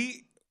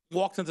 He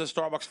walked into the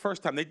Starbucks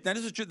first time.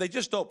 They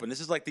just opened. This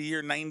is like the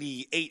year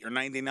 98 or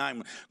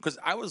 99 because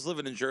I was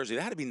living in Jersey.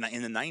 That had to be in the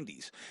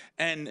 90s.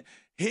 And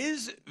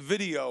his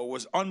video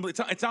was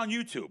unbelievable. It's on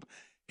YouTube.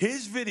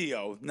 His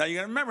video, now you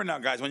got to remember now,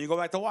 guys, when you go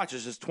back to watch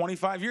this is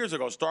 25 years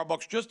ago.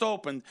 Starbucks just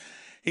opened.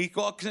 He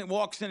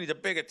walks in. He's a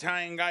big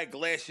Italian guy,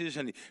 glasses,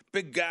 and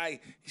big guy.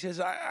 He says,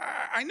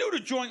 I knew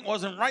the joint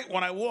wasn't right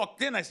when I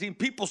walked in. I seen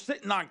people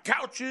sitting on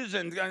couches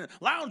and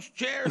lounge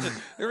chairs, and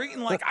they're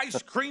eating like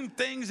ice cream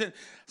things. And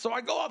so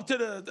I go up to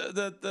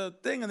the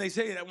thing, and they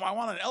say, I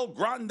want an El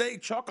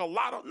Grande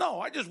Chocolate.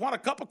 No, I just want a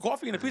cup of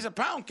coffee and a piece of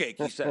pound cake,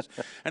 he says.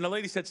 And the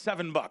lady said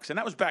 $7, and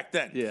that was back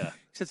then. Yeah.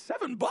 He said,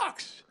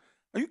 $7?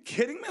 Are you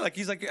kidding me? Like,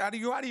 he's like, out of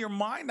your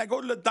mind? I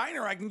go to the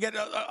diner. I can get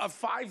a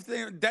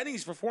 5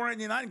 Denny's for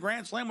 $4.99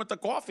 Grand Slam with the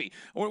coffee.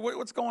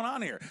 What's going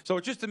on here? So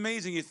it's just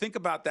amazing. You think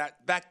about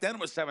that. Back then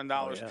it was $7.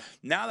 Oh, yeah.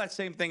 Now that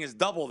same thing is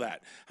double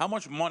that. How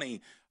much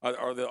money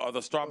are the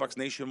Starbucks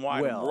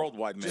nationwide and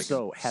worldwide make?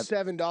 So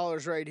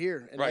 $7 right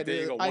here. And right,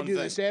 there you go. I do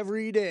this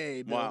every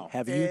day, Bill. Wow.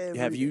 Have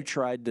you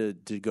tried to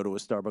go to a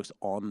Starbucks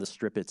on the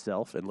Strip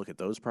itself and look at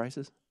those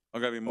prices? I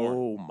gotta be more.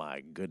 Oh my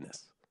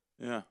goodness.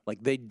 Yeah.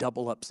 Like they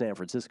double up San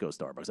Francisco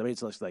Starbucks. I mean,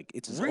 it's like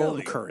it's its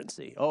own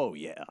currency. Oh,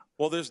 yeah.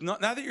 Well, now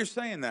that you're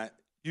saying that,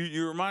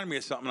 you remind me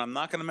of something. I'm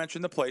not going to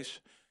mention the place.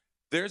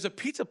 There's a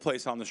pizza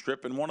place on the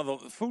Strip in one of the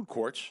food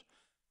courts.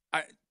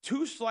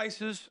 2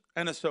 slices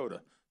and a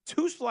soda.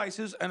 2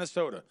 slices and a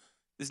soda.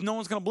 No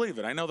one's going to believe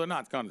it. I know they're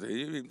not going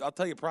to. I'll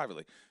tell you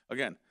privately.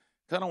 Again,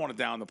 because I don't want to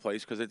down the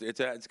place because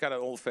it's got an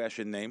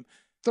old-fashioned name.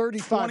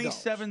 $35.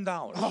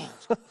 $27. Oh.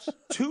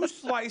 2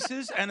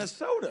 slices and a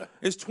soda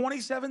is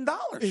 $27.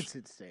 It's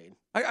insane.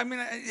 I mean,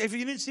 if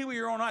you didn't see with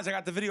your own eyes, I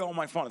got the video on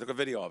my phone. I took a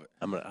video of it.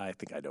 I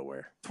think I know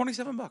where.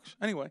 $27.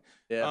 Anyway.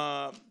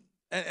 Yeah.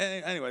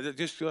 Anyway,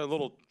 just a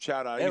little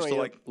shout out.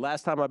 Anyway,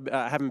 last time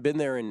I haven't been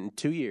there in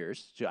 2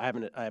 years. I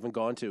haven't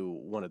gone to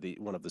one of the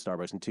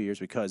Starbucks in 2 years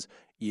because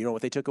you know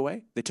what they took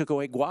away? They took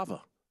away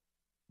guava.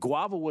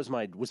 Guava was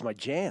my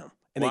jam.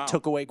 And they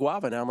took away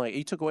guava. And I'm like,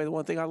 you took away the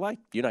one thing I like.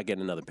 You're not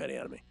getting another penny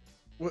out of me.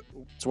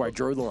 That's where I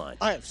drew the line.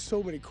 I have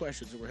so many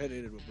questions, and we're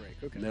headed into a break.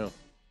 Okay. No.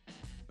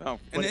 Oh,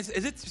 and is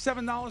it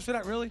 $7 for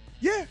that, really?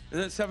 Yeah.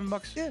 Is it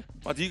 $7? Yeah.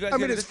 Well, do you guys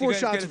it's 4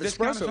 shots of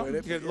espresso in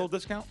it. You get a little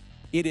discount?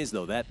 It is,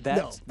 though. That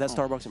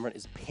Starbucks in front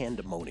is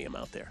pandemonium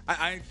out there.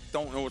 I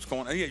don't know what's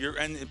going on. Yeah,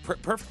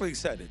 perfectly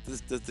said.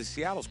 The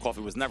Seattle's coffee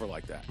was never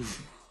like that.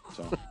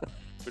 So...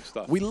 Good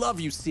stuff. We love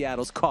you,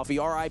 Seattle's coffee.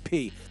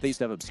 R.I.P. They used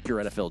to have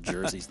obscure NFL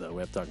jerseys, though.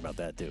 We have to talk about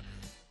that, too.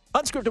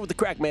 Unscripted with the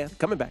Crack Man.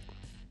 Coming back.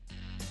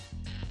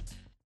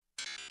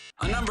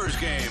 A numbers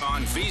game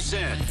on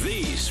VSiN,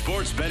 the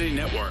Sports Betting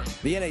Network.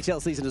 The NHL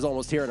season is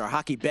almost here, and our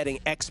hockey betting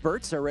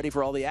experts are ready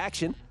for all the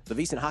action. The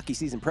VSiN Hockey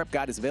Season Prep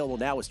Guide is available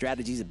now with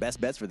strategies and best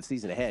bets for the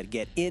season ahead.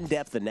 Get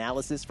in-depth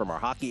analysis from our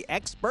hockey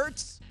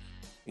experts,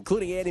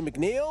 including Andy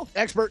McNeil.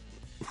 Expert.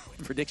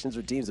 Predictions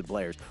for teams and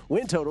players,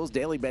 win totals,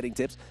 daily betting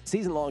tips,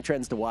 season-long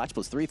trends to watch,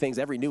 plus 3 things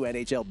every new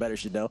NHL bettor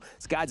should know.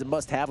 This guide's a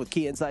must-have with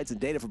key insights and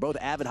data for both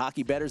avid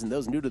hockey bettors and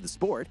those new to the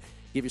sport.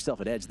 Give yourself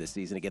an edge this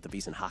season and get the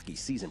VSiN Hockey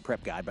Season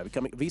Prep Guide by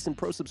becoming a VSiN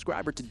Pro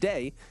subscriber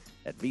today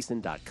at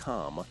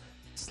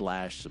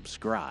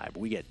VSiN.com/subscribe.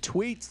 We get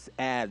tweets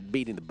at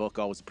Beating the Book.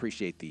 Always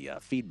appreciate the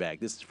feedback.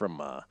 This is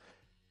from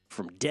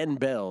Den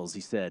Bells.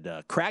 He said,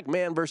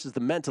 Crackman versus the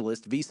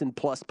Mentalist, VSiN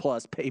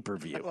 ++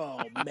 pay-per-view.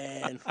 Oh,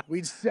 man.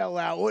 We'd sell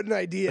out. What an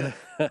idea.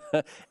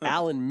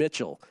 Alan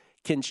Mitchell.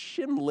 Can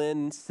Shim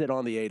Lin sit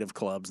on the 8 of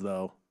clubs,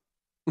 though?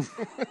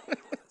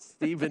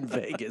 Stephen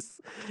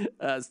Vegas.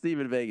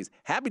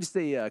 Happy to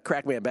see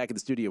Crackman back in the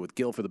studio with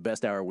Gil for the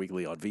best hour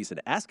weekly on VSiN.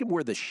 Ask him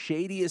where the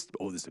shadiest...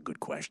 Oh, this is a good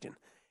question.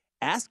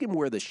 Ask him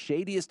where the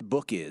shadiest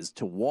book is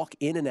to walk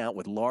in and out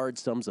with large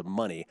sums of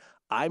money.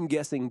 I'm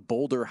guessing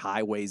Boulder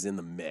Highway's in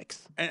the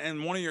mix.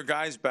 And one of your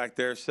guys back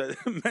there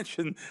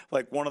mentioned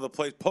like one of the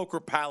places, Poker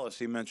Palace.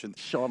 He mentioned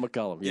Sean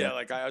McCullum. Yeah,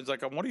 like I was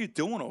like, what are you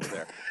doing over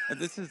there? And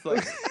this is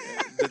like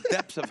the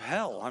depths of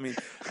hell. I mean,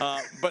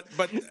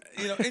 but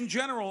you know, in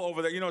general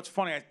over there, you know, it's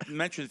funny. I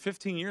mentioned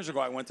 15 years ago,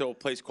 I went to a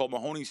place called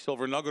Mahoney's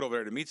Silver Nugget over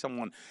there to meet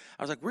someone.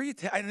 I was like, where are you?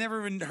 I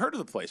never even heard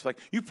of the place. Like,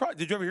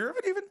 did you ever hear of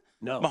it even?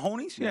 No.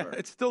 Mahoney's? Never. Yeah,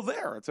 it's still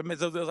there.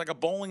 There's like a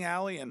bowling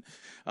alley, and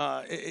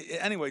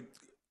anyway.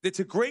 It's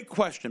a great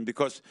question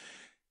because,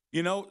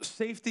 you know,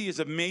 safety is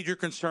a major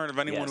concern of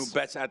anyone who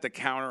bets at the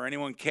counter,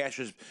 anyone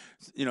cashes,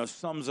 you know,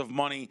 sums of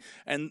money.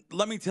 And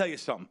let me tell you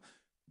something.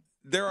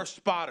 There are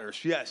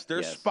spotters. Yes,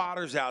 there's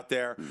spotters out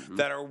there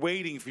that are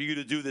waiting for you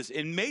to do this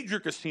in major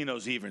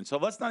casinos even. So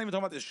let's not even talk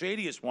about the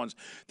shadiest ones.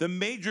 The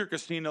major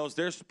casinos,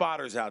 there's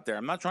spotters out there.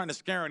 I'm not trying to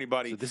scare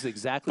anybody. So this is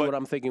exactly what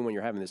I'm thinking when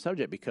you're having this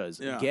subject because,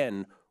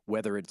 again,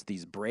 whether it's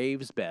these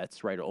Braves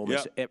bets, right?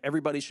 Almost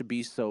everybody should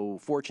be so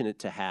fortunate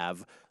to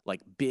have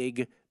like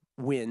big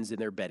wins in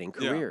their betting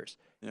careers.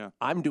 Yeah.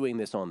 I'm doing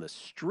this on the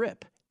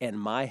Strip, and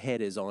my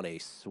head is on a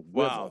swivel.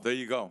 Wow, there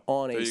you go.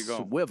 On a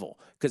swivel,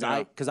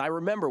 because I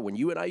remember when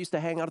you and I used to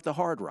hang out at the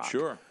Hard Rock.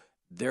 Sure.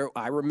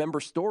 I remember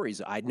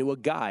stories. I knew a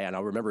guy, and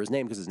I'll remember his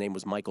name because his name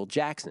was Michael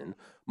Jackson.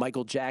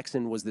 Michael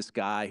Jackson was this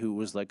guy who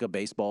was like a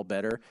baseball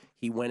bettor.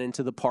 He went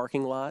into the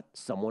parking lot.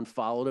 Someone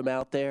followed him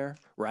out there,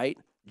 right?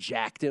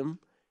 Jacked him.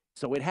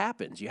 So it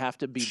happens. You have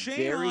to be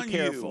very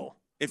careful.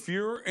 If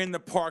you're in the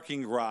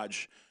parking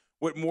garage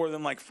with more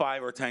than like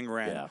 5 or 10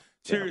 grand. Yeah.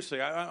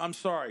 Seriously, I'm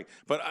sorry,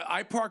 but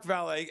I park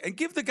valet and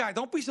give the guy.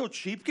 Don't be so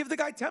cheap. Give the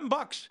guy $10,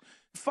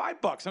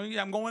 $5. I mean,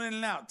 I'm going in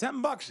and out.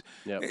 $10.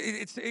 Yep.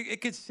 It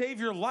could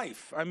save your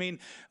life. I mean,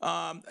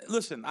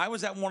 listen. I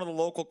was at one of the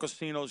local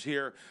casinos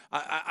here.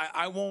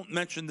 I won't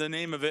mention the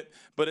name of it,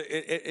 but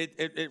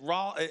it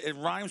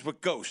rhymes with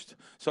ghost.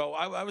 So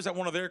I was at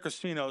one of their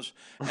casinos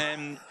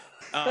and.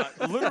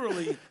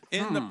 Literally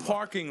in the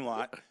parking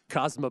lot.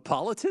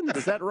 Cosmopolitan?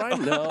 Does that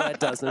rhyme? No, that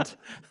doesn't.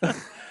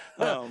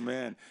 Oh,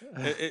 man.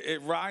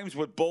 It rhymes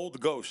with bold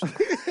ghost.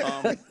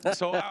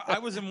 So I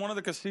was in one of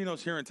the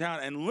casinos here in town,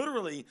 and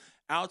literally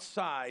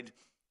outside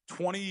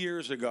 20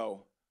 years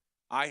ago,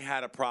 I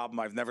had a problem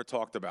I've never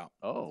talked about.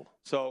 Oh.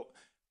 So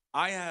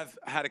I have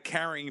had a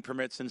carrying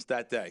permit since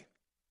that day.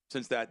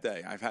 Since that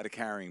day, I've had a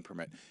carrying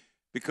permit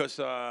because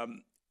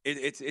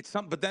it's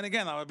something. But then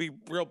again, I'll be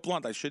real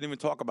blunt. I shouldn't even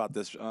talk about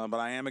this, but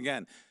I am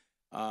again.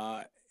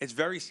 It's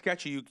very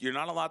sketchy. You're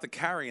not allowed to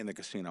carry in the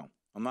casino.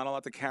 I'm not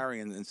allowed to carry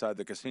inside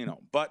the casino.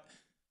 But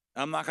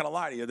I'm not going to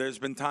lie to you. There's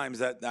been times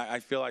that I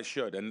feel I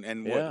should.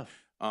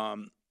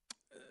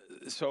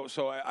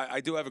 So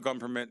I do have a gun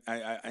permit.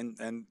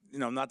 And you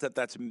know, not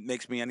that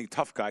makes me any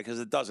tough guy, because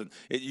it doesn't.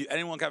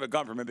 Anyone can have a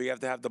gun permit, but you have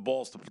to have the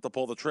balls to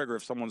pull the trigger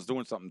if someone's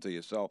doing something to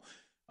you. So.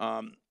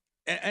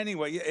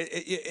 Anyway,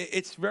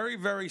 it's very,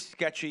 very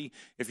sketchy.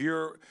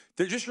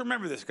 Just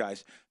remember this,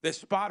 guys. They're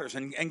spotters.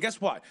 And guess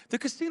what? The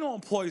casino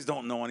employees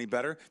don't know any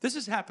better. This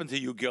has happened to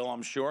you, Gil,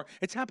 I'm sure.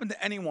 It's happened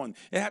to anyone.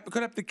 It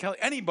could happen to Kelly,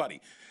 anybody.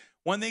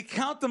 When they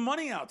count the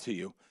money out to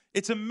you,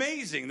 it's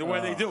amazing the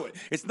way they do it.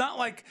 It's not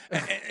like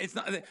it's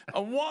not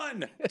a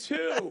 1,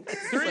 2,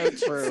 3,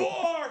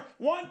 4,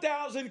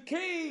 1,000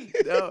 key,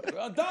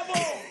 a double.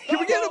 Can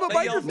we get him a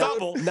microphone?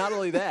 Double. Not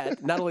only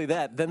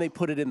that, then they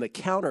put it in the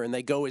counter and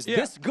they go, "Is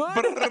this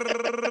good?"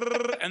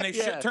 And they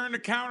turn the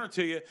counter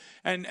to you,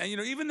 and you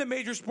know, even the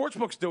major sports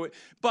books do it.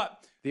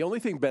 But the only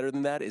thing better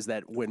than that is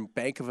that when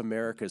Bank of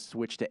America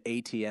switched to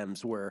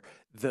ATMs, where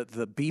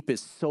the beep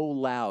is so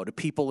loud,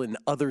 people in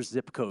other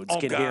zip codes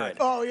can hear it.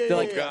 Oh yeah, They're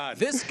like,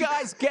 this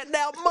guy's getting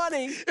out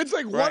money. It's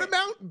like what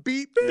amount?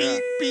 Beep,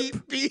 beep,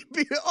 beep, beep,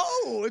 beep.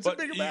 Oh, it's a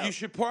big amount. You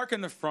should park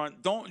in the front.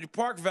 You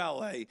park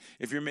valet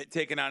if you're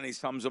taking out any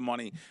sums of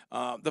money.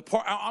 I'm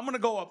gonna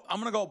go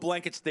a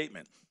blanket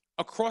statement.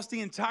 Across the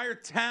entire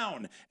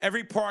town,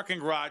 every parking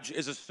garage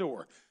is a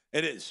sewer.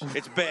 It is.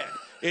 It's bad.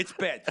 It's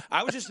bad.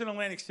 I was just in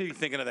Atlantic City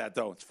thinking of that,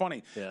 though. It's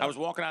funny. Yeah. I was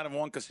walking out of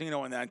one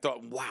casino, and I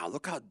thought, wow,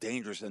 look how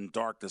dangerous and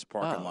dark this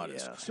parking lot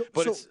is.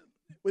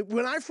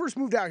 When I first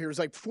moved out here, it was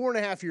like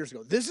 4.5 years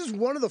ago. This is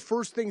one of the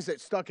first things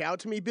that stuck out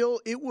to me, Bill.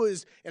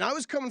 And I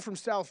was coming from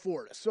South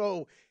Florida.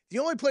 So the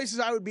only places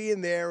I would be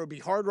in there would be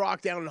Hard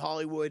Rock down in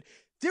Hollywood.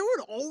 There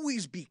would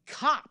always be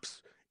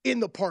cops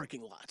in the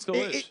parking lots.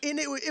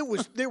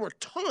 There were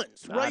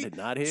tons, right? I did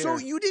not hear. So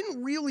you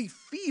didn't really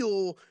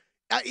feel...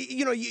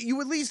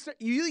 you at least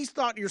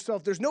thought to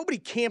yourself, there's nobody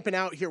camping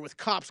out here with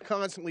cops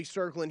constantly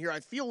circling here. I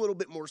feel a little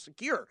bit more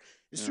secure.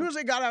 As soon as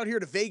I got out here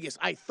to Vegas,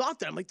 I thought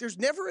that. I'm like, there's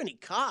never any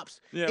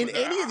cops in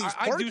any of these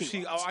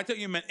parking lots. I thought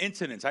you meant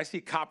incidents. I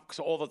see cops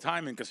all the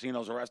time in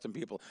casinos arresting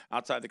people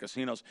outside the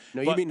casinos.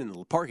 No, you mean in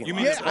the parking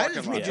lot.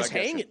 Just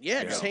hanging.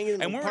 Yeah, just hanging in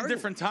the parking lot. And we're in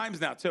different times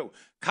now, too.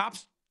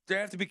 Cops... They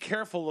have to be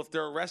careful if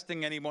they're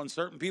arresting anyone,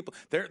 certain people.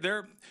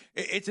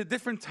 It's a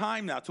different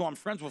time now, too. I'm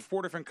friends with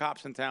 4 different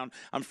cops in town.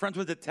 I'm friends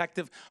with a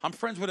detective. I'm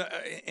friends with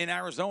in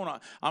Arizona,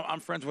 I'm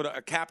friends with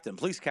a captain,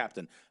 police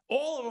captain.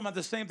 All of them have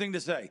the same thing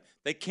to say.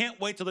 They can't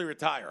wait till they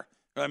retire.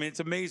 I mean, it's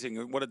amazing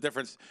what a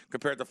difference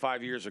compared to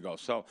 5 years ago.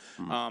 So,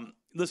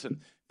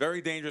 listen,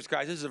 very dangerous,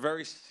 guys. This is a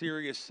very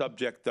serious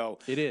subject, though.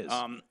 It is.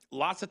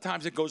 Lots of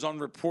times it goes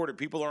unreported.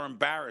 People are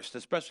embarrassed,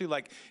 especially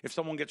like if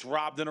someone gets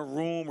robbed in a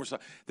room or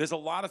something. There's a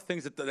lot of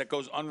things that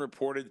goes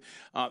unreported.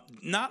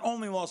 Not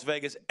only Las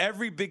Vegas,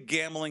 every big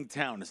gambling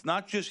town. It's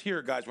not just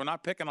here, guys. We're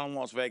not picking on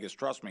Las Vegas.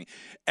 Trust me.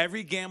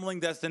 Every gambling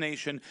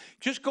destination,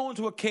 just go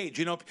into a cage.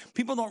 You know,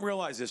 people don't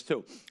realize this,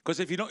 too. Because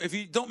if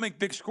you don't make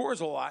big scores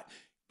a lot,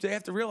 they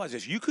have to realize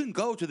this. You can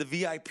go to the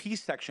VIP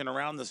section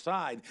around the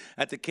side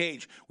at the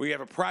cage where you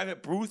have a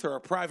private booth or a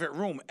private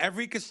room.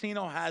 Every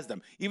casino has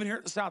them. Even here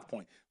at the South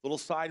Point, little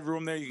side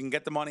room there. You can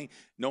get the money.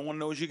 No one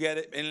knows you get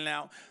it in and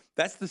out.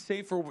 That's the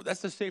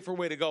safer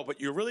way to go.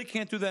 But you really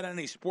can't do that at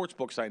any sports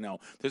books, I know.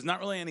 There's not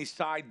really any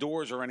side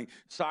doors or any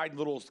side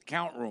little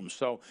count rooms.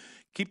 So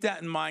keep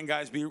that in mind,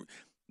 guys.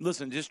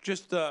 Listen, just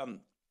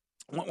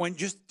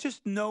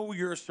know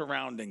your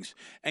surroundings.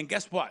 And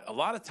guess what? A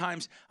lot of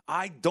times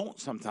I don't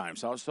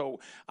sometimes. So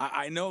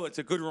I know it's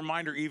a good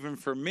reminder even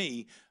for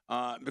me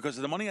Because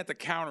of the money at the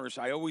counters,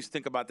 I always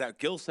think about that.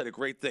 Gil said a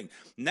great thing.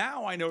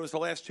 Now I notice the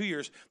last 2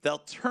 years, they'll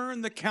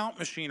turn the count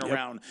machine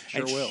around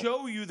and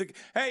show you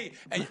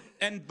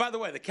and by the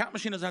way, the count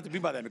machine doesn't have to be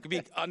by them. It could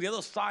be on the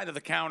other side of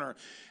the counter.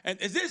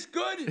 And is this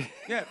good?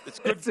 Yeah, it's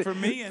good for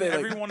me and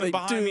everyone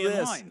behind me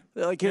in line.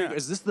 They're like, here,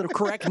 is this the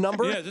correct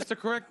number? Yeah, is this the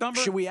correct number?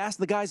 Should we ask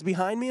the guys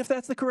behind me if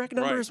that's the correct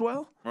number as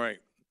well? Right.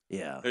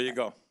 Yeah. There you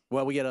go.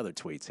 Well, we get other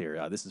tweets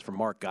here. This is from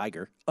Mark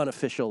Geiger,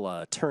 unofficial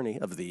attorney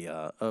of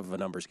a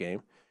numbers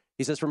game.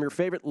 He says, from your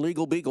favorite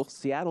legal beagle,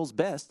 Seattle's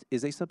Best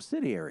is a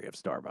subsidiary of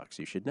Starbucks.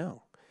 You should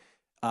know.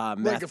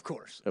 Of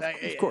course. Of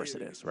course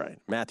it is, right.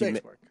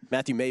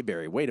 Matthew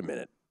Mayberry, wait a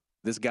minute.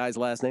 This guy's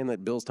last name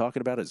that Bill's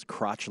talking about is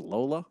Crotch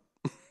Lola?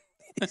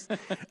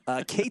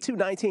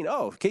 K219.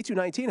 Oh,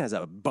 K219 has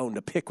a bone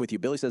to pick with you.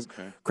 Billy says,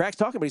 Crack's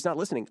talking, but he's not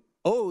listening.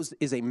 O's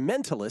is a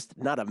mentalist,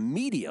 not a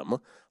medium,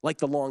 like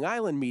the Long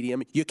Island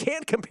medium. You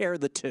can't compare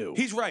the two.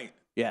 He's right.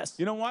 Yes.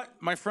 You know what,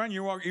 my friend,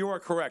 you are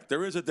correct.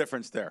 There is a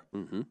difference there.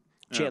 Mm-hmm.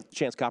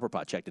 Chance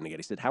Copperpot checked in again.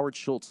 He said, Howard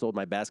Schultz sold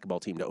my basketball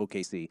team to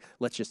OKC.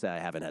 Let's just say I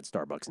haven't had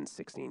Starbucks in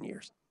 16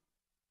 years.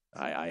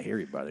 I hear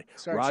you, buddy.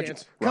 Sorry,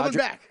 Chance. Coming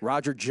back.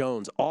 Roger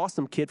Jones,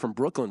 awesome kid from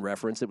Brooklyn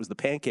reference. It was the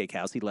Pancake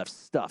House. He left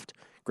stuffed.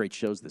 Great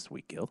shows this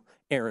week, Gil.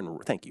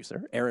 Thank you,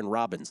 sir. Aaron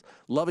Robbins,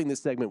 loving this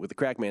segment with the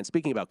Crack Man.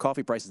 Speaking about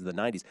coffee prices in the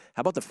 90s,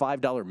 how about the $5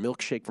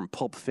 milkshake from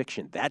Pulp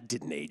Fiction? That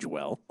didn't age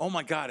well. Oh,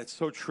 my God, it's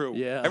so true.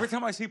 Yeah. Every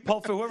time I see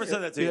Pulp Fiction, whoever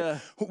said that to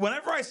you,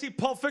 whenever I see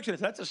Pulp Fiction,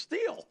 that's a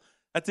steal.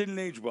 That didn't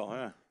age well,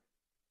 yeah.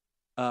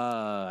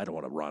 I don't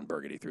want to Ron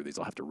Burgundy through these.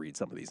 I'll have to read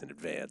some of these in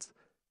advance.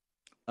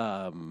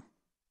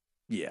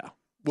 Yeah.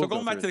 So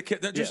going back to the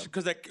kid, just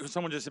because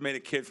someone just made a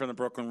kid from the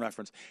Brooklyn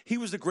reference. He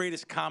was the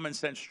greatest common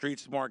sense, street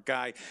smart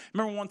guy.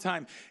 Remember one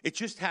time, it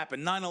just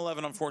happened.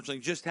 9/11, unfortunately,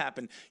 just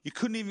happened. You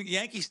couldn't even,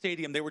 Yankee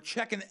Stadium, they were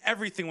checking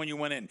everything when you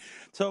went in.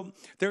 So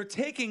they're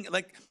taking,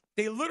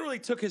 they literally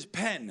took his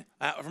pen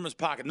out from his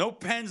pocket. No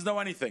pens, no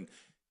anything.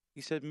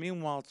 He said,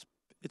 meanwhile,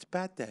 it's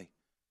bat day.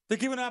 They're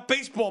giving out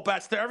baseball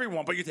bats to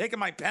everyone, but you're taking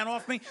my pen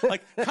off me?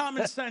 Like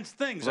common sense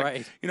things.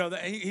 Right.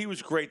 He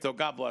was great, though.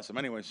 God bless him.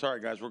 Anyway,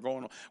 sorry, guys.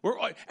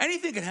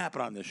 Anything can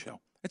happen on this show.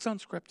 It's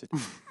unscripted.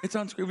 It's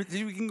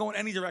unscripted. We can go in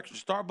any direction.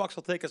 Starbucks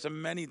will take us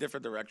in many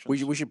different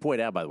directions. We should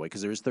point out, by the way,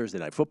 because there is Thursday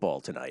Night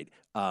Football tonight,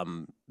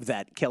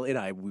 that Kelly and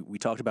I, we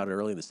talked about it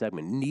early in the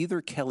segment.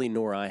 Neither Kelly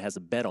nor I has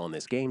a bet on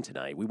this game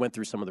tonight. We went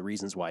through some of the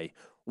reasons why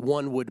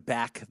one would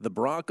back the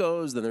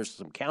Broncos. Then there's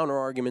some counter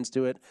arguments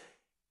to it.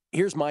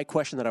 Here's my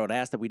question that I would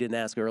ask that we didn't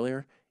ask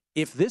earlier.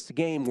 If this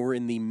game were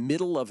in the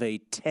middle of a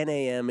 10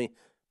 a.m.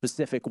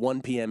 Pacific,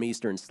 1 p.m.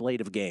 Eastern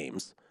slate of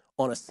games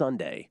on a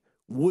Sunday,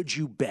 would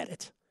you bet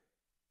it?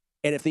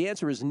 And if the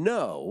answer is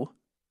no,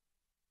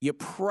 you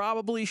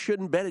probably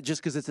shouldn't bet it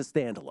just because it's a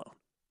standalone.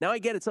 Now, I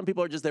get it. Some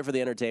people are just there for the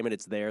entertainment.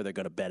 It's there. They're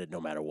going to bet it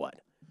no matter what.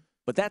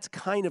 But that's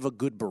kind of a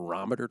good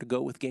barometer to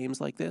go with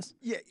games like this.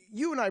 Yeah,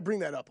 you and I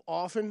bring that up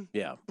often.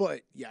 Yeah.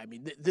 But, yeah, I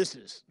mean, this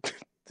is...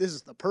 This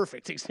is the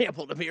perfect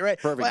example to me, right?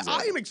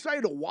 I am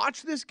excited to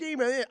watch this game.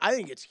 I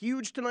think it's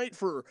huge tonight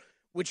for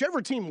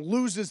whichever team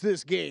loses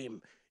this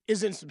game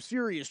is in some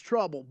serious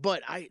trouble.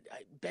 But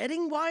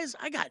betting-wise,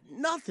 I got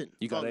nothing.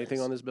 You got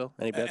anything on this, Bill?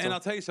 Any bets? And I'll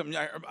tell you something.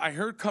 I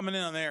heard coming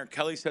in on there,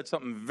 Kelly said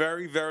something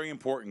very, very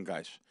important,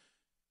 guys.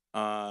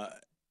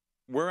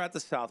 We're at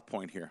the South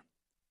Point here.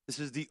 This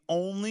is the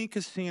only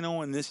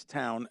casino in this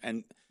town,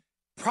 and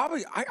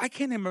probably I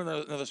can't name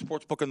another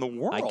sports book in the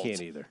world. I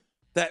can't either.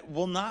 That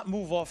will not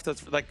move off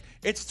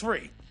it's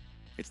 3.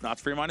 It's not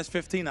 3 minus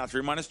 15, not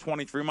 3 minus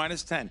 20, 3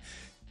 minus 10.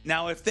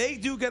 Now, if they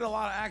do get a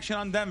lot of action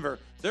on Denver,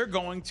 they're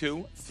going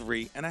to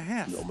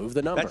 3.5. They'll move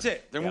the number. That's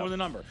it. They're moving the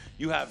number.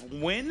 You have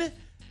Wynn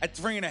at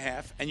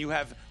 3.5, and you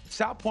have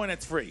South Point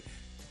at 3.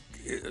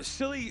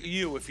 Silly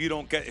you if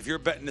you're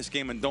betting this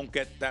game and don't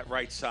get that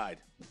right side.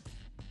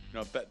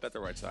 Bet the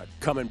right side.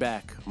 Coming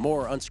back,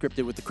 more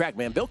unscripted with the Crack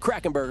Man, Bill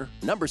Krackomberger,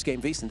 Numbers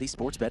Game, VSiN, the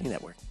Sports Betting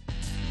Network.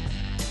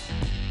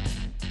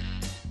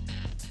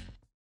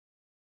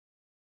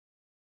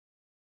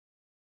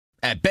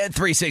 At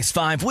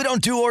Bet365, we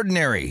don't do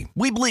ordinary.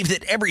 We believe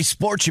that every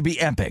sport should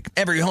be epic.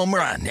 Every home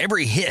run,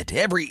 every hit,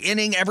 every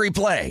inning, every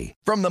play.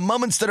 From the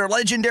moments that are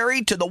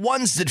legendary to the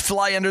ones that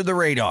fly under the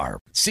radar.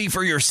 See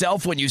for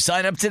yourself when you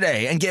sign up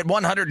today and get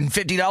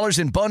 $150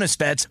 in bonus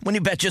bets when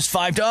you bet just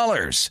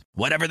 $5.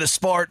 Whatever the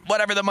sport,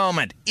 whatever the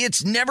moment,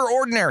 it's never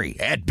ordinary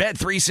at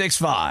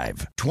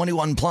Bet365.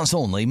 21 plus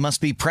only. Must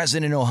be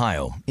present in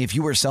Ohio. If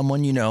you or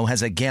someone you know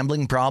has a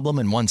gambling problem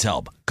and wants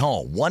help,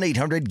 call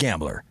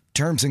 1-800-GAMBLER.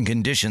 Terms and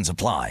conditions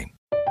apply.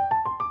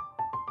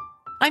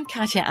 I'm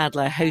Katya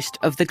Adler, host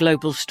of The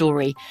Global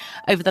Story.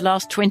 Over the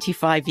last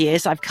 25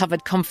 years, I've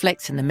covered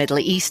conflicts in the Middle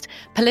East,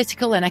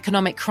 political and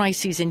economic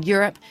crises in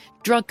Europe,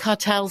 drug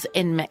cartels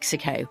in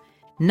Mexico.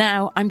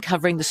 Now I'm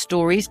covering the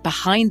stories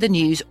behind the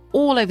news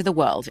all over the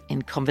world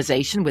in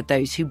conversation with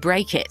those who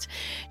break it.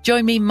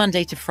 Join me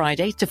Monday to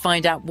Friday to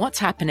find out what's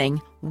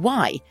happening,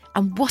 why,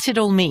 and what it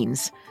all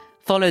means.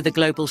 Follow The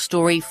Global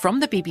Story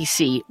from the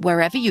BBC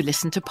wherever you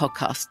listen to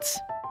podcasts.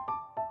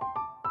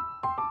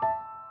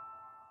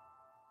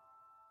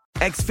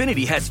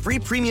 Xfinity has free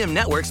premium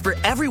networks for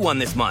everyone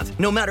this month,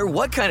 no matter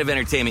what kind of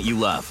entertainment you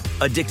love.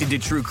 Addicted to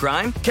true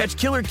crime? Catch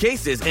killer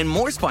cases and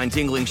more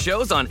spine-tingling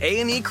shows on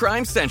A&E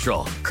Crime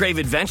Central. Crave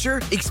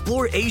adventure?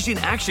 Explore Asian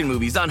action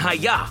movies on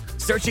Hi-YAH.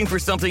 Searching for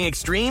something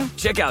extreme?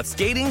 Check out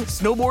skating,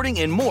 snowboarding,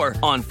 and more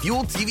on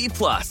Fuel TV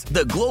Plus,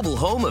 the global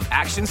home of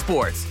action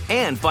sports.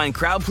 And find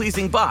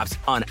crowd-pleasing bops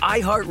on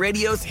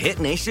iHeartRadio's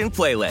Hit Nation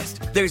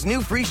playlist. There's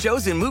new free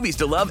shows and movies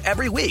to love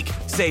every week.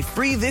 Say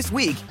free this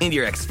week in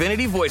your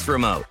Xfinity voice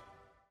remote.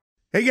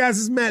 Hey guys,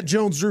 this is Matt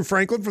Jones, Drew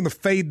Franklin from the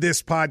Fade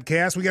This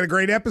podcast. We got a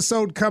great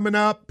episode coming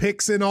up,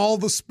 picks in all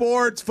the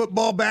sports,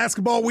 football,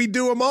 basketball, we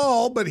do them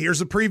all, but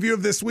here's a preview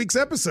of this week's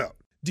episode.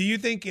 Do you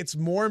think it's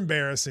more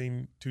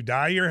embarrassing to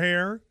dye your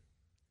hair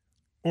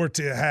or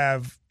to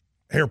have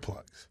hair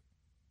plugs?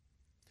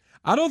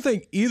 I don't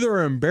think either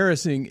are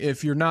embarrassing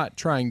if you're not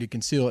trying to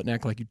conceal it and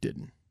act like you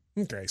didn't.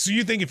 Okay, so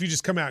you think if you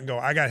just come out and go,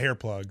 I got hair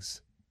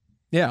plugs.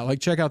 Yeah, like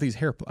check out these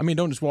hair plugs. I mean,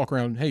 don't just walk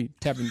around,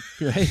 tapping,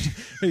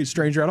 hey,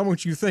 stranger, I don't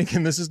want you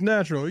thinking this is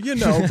natural, but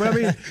I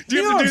mean. Do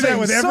you have to do that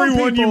with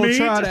everyone you meet?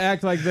 Some people try to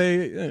act like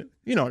they,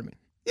 you know what I mean.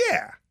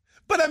 Yeah.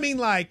 But I mean,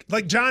 like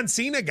John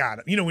Cena got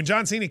it. You know, when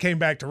John Cena came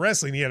back to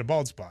wrestling, he had a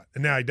bald spot,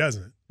 and now he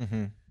doesn't.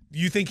 Mm-hmm. Do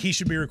you think he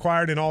should be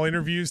required in all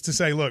interviews to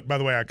say, look, by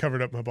the way, I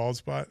covered up my bald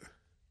spot?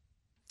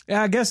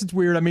 Yeah, I guess it's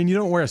weird. I mean, you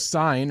don't wear a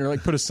sign or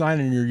put a sign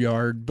in your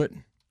yard, but.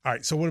 All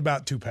right, so what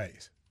about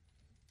toupees?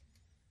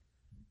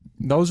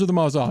 Those are the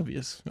most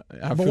obvious.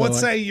 But let's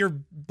say you're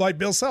like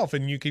Bill Self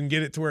and you can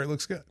get it to where it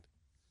looks good.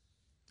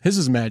 His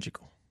is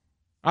magical.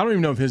 I don't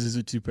even know if his is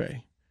a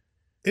toupee.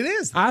 It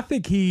is. I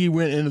think he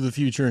went into the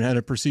future and had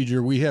a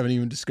procedure we haven't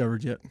even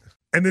discovered yet.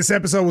 And this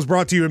episode was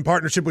brought to you in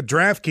partnership with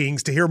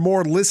DraftKings. To hear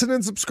more, listen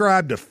and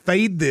subscribe to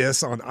Fade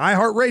This on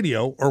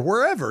iHeartRadio or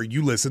wherever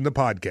you listen to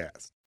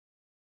podcasts.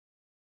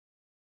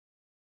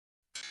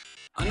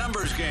 A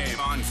numbers game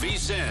on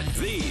VSiN,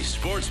 the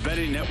Sports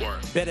Betting Network.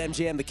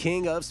 BetMGM, the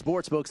king of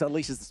sportsbooks,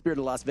 unleashes the spirit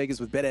of Las Vegas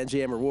with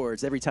BetMGM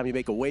rewards. Every time you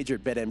make a wager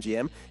at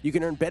BetMGM, you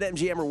can earn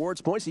BetMGM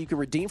rewards points that you can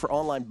redeem for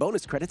online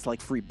bonus credits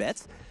like free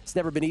bets. It's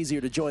never been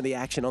easier to join the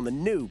action on the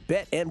new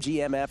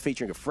BetMGM app,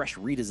 featuring a fresh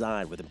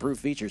redesign with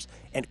improved features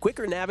and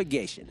quicker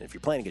navigation. If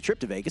you're planning a trip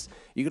to Vegas,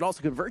 you can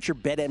also convert your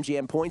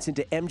BetMGM points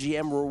into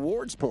MGM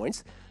rewards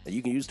points that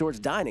you can use towards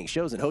dining,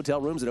 shows, and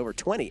hotel rooms at over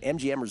 20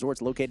 MGM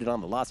resorts located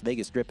on the Las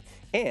Vegas Strip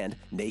and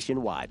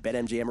nationwide.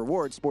 BetMGM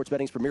Rewards, sports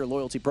betting's premier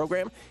loyalty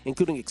program,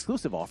 including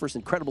exclusive offers,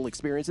 incredible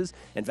experiences,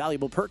 and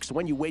valuable perks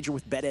when you wager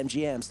with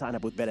BetMGM. Sign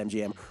up with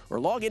BetMGM or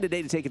log in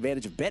today to take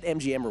advantage of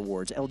BetMGM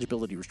Rewards.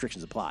 Eligibility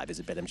restrictions apply.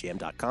 Visit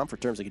BetMGM.com for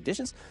terms and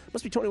conditions.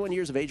 Must be 21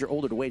 years of age or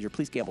older to wager.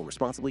 Please gamble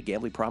responsibly.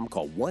 Gambling problem?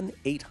 Call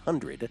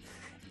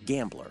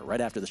 1-800-GAMBLER.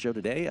 Right after the show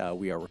today,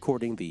 we are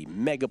recording the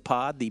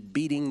Megapod, the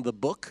Beating the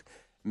Book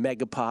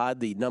Megapod.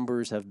 The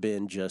numbers have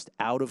been just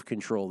out of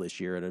control this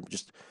year, and I'm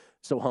just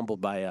so humbled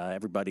by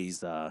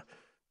everybody's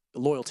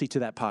loyalty to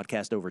that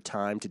podcast over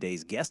time.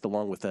 Today's guest,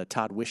 along with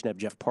Todd Wishnev,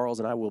 Jeff Parles,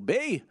 and I will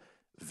be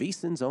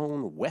VSiN's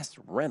own Wes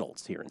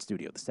Reynolds here in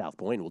studio at the South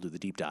Point. We'll do the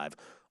deep dive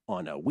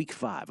on Week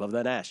 5 of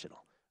the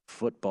National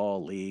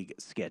Football League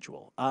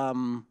schedule.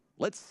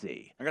 Let's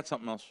see. I got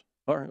something else.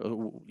 All right,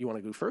 you want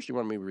to go first? Or you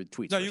want me to read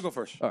tweets? No, first? you go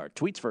first. All right,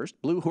 tweets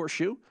first. Blue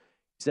Horseshoe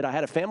said, I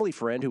had a family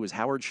friend who was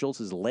Howard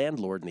Schultz's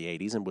landlord in the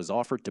 80s and was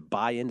offered to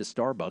buy into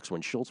Starbucks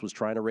when Schultz was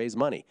trying to raise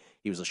money.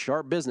 He was a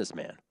sharp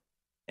businessman,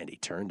 and he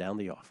turned down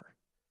the offer.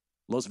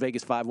 Las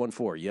Vegas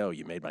 514, yo,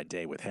 you made my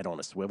day with head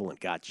on a swivel and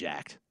got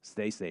jacked.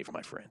 Stay safe,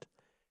 my friend.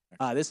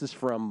 This is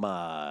from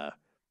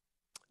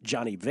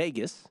Johnny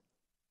Vegas.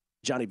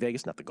 Johnny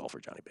Vegas, not the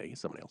golfer Johnny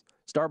Vegas, somebody else.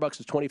 Starbucks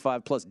was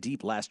 25 plus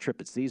deep last trip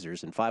at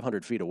Caesars and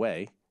 500 feet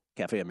away.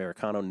 Cafe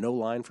Americano, no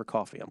line for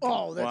coffee. That's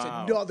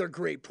another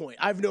great point.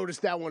 I've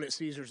noticed that one at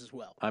Caesars as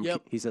well.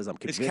 He says I'm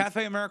convinced. Is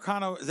Cafe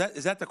Americano, is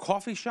that the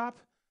coffee shop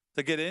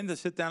to get in, to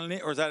sit down and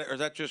eat, or is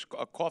that just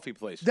a coffee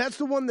place? That's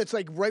the one that's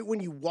like right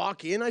when you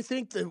walk in, I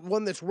think. The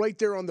one that's right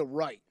there on the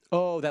right.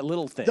 Oh, that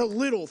little thing. The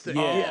little thing.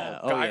 Yeah.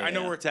 I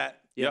know where it's at.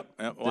 Yep.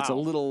 Wow. It's a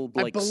little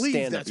like I believe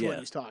stand-up, that's what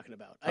he's talking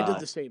about. I did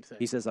the same thing.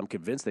 He says I'm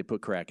convinced they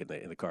put crack in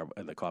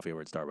the coffee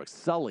over at Starbucks.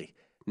 Sully,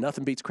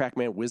 nothing beats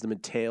Crackman Wisdom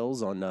and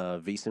Tales on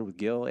VSiN with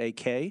Gil.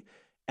 AK,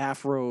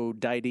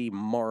 Aphrodite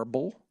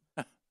Marble.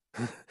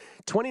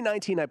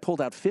 2019, I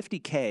pulled out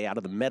 $50K out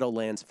of the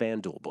Meadowlands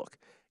FanDuel book.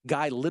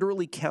 Guy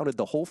literally counted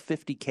the whole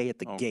 $50K at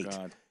the gate.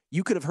 God.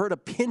 You could have heard a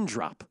pin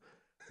drop.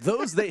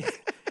 Those they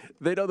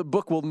know the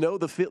book will know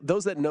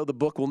those that know the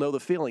book will know the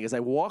feeling. As I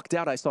walked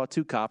out, I saw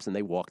two cops and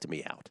they walked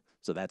me out.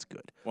 So that's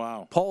good.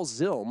 Wow. Paul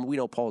Zilm, we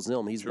know Paul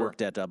Zilm. He's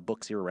worked at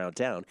books here around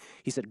town.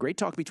 He said, great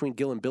talk between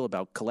Gil and Bill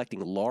about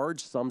collecting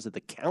large sums at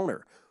the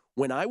counter.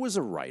 When I was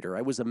a writer,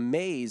 I was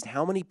amazed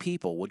how many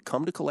people would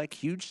come to collect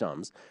huge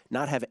sums,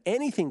 not have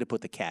anything to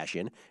put the cash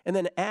in, and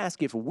then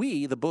ask if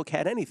we, the book,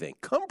 had anything.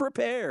 Come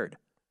prepared.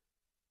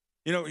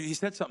 You know, he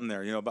said something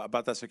there,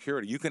 about that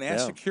security. You can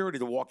ask security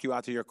to walk you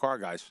out to your car,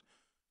 guys.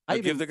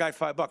 Give the guy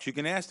 $5. You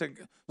can ask the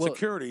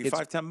security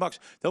 $5-10.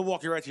 They'll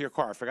walk you right to your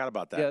car. I forgot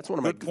about that. Yeah, that's one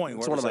of It's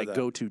one of my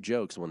go-to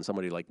jokes when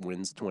somebody like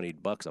wins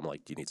 $28. I'm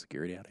like, do you need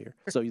security out here?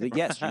 So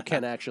yes, you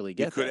can actually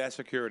get. You could ask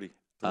security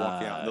to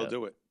walk you out, and they'll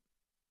do it.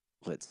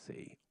 Let's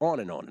see, on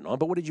and on and on.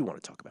 But what did you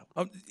want to talk about?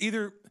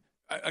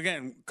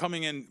 Again,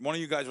 coming in, one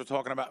of you guys were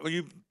talking about.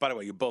 Well, by the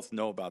way, you both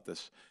know about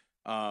this.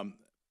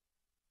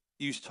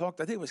 You talked.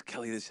 I think it was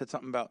Kelly that said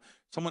something about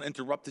someone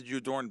interrupted you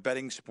during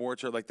betting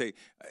sports, or like a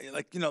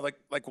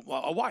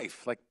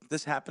wife. Like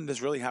this happened.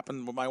 This really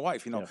happened with my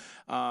wife.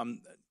 My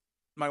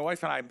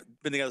wife and I have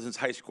been together since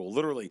high school.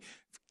 Literally,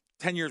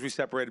 10 years we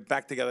separated.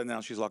 Back together now.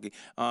 She's lucky.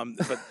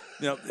 But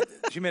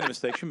she made a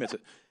mistake. She admits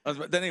it.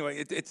 But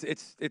anyway,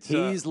 it's.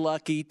 He's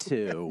lucky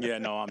too. Yeah,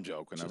 no, I'm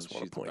joking. Just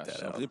want to point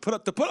that out.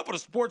 To put up with a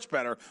sports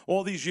bettor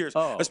all these years,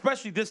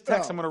 especially this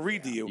text I'm going to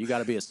read to you. You got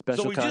to be a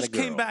special kind of girl. So we just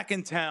came back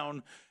in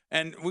town.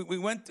 And we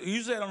went,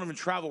 usually I don't even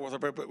travel with her,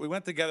 but we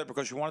went together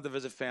because she wanted to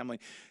visit family.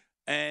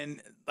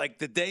 And like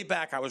the day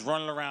back, I was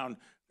running around.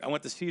 I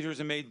went to Caesars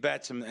and made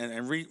bets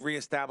and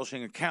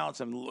reestablishing accounts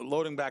and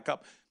loading back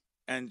up.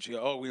 And she,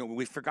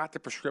 we forgot the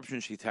prescription.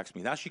 She texts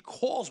me. Now she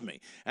calls me.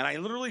 And I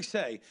literally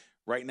say,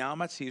 right now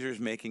I'm at Caesars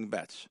making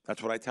bets.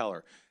 That's what I tell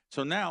her.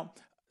 So now,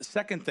 the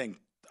second thing,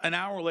 an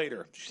hour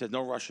later, she said,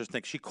 no rush, just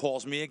think. She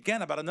calls me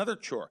again about another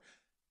chore.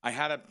 I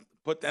had to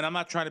put, and I'm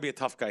not trying to be a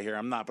tough guy here.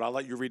 I'm not, but I'll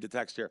let you read the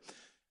text here.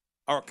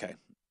 Okay,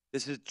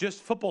 this is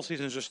just football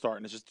season is just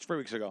starting. It's just 3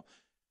 weeks ago,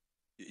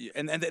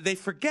 and they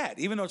forget,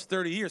 even though it's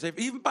 30 years.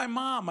 Even my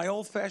mom, my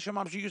old-fashioned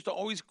mom, she used to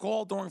always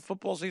call during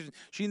football season.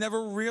 She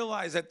never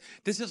realized that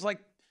this is like.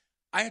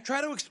 I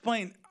try to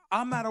explain.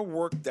 I'm at a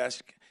work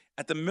desk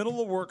at the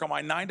middle of work on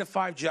my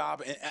 9-to-5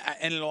 job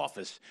in an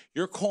office.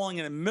 You're calling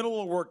in the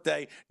middle of work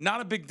day. Not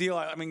a big deal.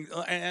 I mean,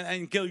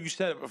 and Gil, you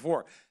said it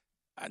before.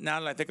 Now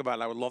that I think about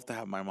it, I would love to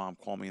have my mom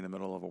call me in the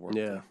middle of a work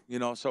day.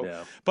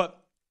 But.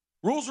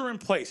 Rules are in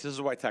place. This is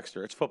why I text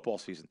her. It's football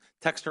season.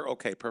 Text her,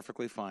 okay,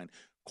 perfectly fine.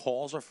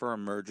 Calls are for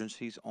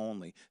emergencies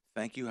only.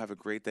 Thank you. Have a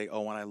great day.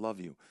 Oh, and I love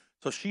you.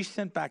 So she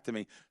sent back to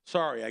me,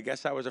 sorry, I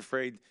guess I was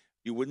afraid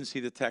you wouldn't see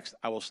the text.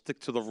 I will stick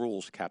to the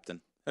rules,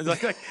 Captain.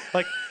 Like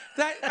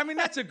that. I mean,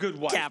 that's a good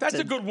wife. Captain. That's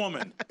a good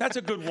woman. That's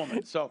a good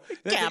woman. So,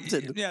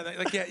 Captain.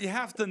 You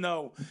have to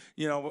know.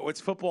 It's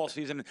football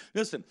season.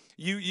 Listen,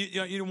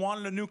 you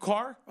wanted a new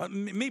car.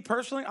 Me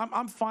personally,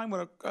 I'm fine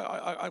with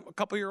a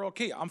couple-year-old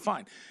Kia. I'm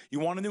fine. You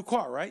want a new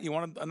car, right? You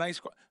want a nice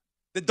car.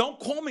 Don't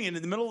call me in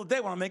the middle of the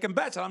day when I'm making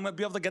bets, and I'm going to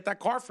be able to get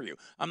that car for you.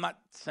 I'm not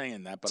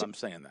saying that, but I'm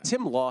saying that.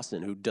 Tim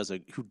Lawson, who does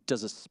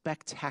a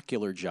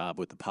spectacular job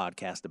with the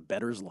podcast, A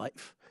Bettor's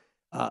Life.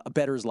 A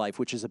Bettor's Life,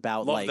 which is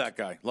about love that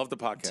guy. Love the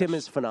podcast. Tim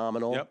is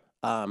phenomenal.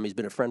 Yep. He's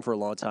been a friend for a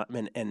long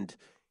time, and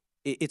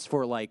it's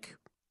for like,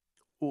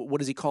 what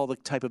does he call the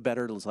type of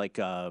bettor? It's like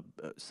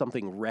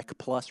something Rec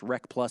Plus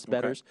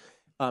bettors.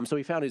 So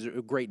he found his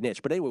a great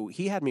niche. But anyway,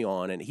 he had me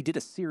on, and he did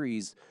a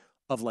series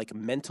of like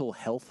mental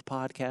health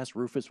podcasts.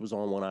 Rufus was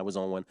on one, I was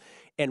on one,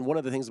 and one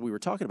of the things that we were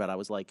talking about, I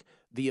was like,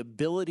 the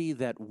ability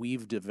that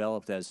we've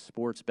developed as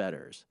sports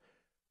bettors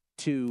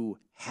to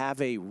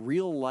have a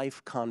real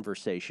life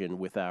conversation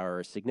with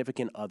our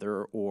significant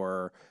other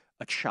or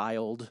a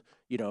child,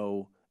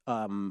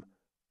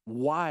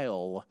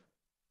 while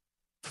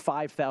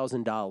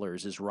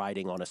 $5,000 is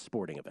riding on a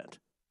sporting event,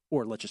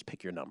 or let's just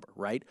pick your number,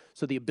 right?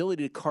 So the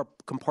ability to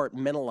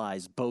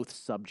compartmentalize both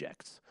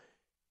subjects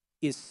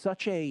is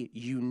such a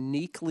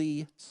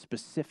uniquely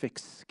specific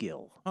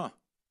skill.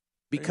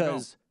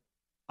 Because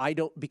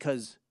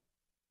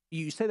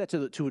you say that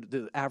to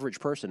the average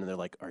person, and they're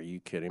like, "Are you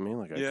kidding me?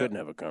 Like, I couldn't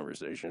have a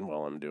conversation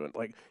while I'm doing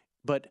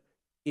But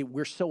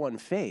we're so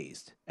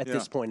unfazed at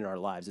this point in our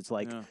lives. It's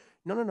like,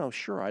 no,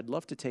 sure, I'd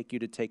love to take you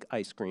to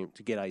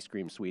get ice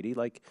cream, sweetie.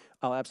 Like,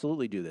 I'll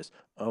absolutely do this.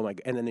 Oh my!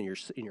 And then in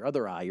your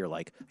other eye, you're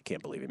like, I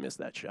can't believe he missed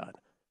that shot,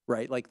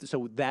 right? Like,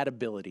 so that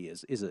ability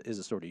is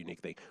a sort of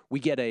unique thing. We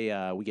get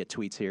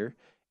tweets here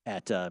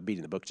at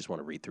Beating the Book. Just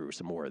want to read through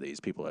some more of these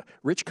people.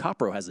 Rich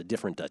Copro has a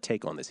different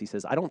take on this. He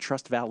says, I don't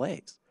trust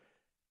valets.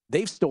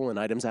 They've stolen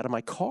items out of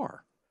my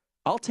car.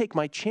 I'll take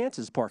my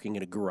chances parking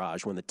in a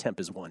garage when the temp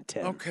is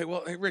 110. Okay,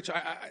 well, hey, Rich,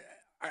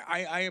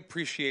 I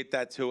appreciate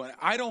that too. And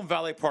I don't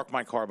valet park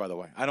my car, by the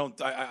way. I don't.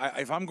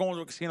 If I'm going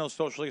to a casino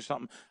socially or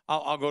something,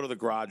 I'll go to the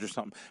garage or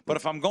something. But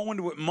if I'm going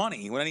to it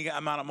money, with any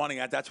amount of money,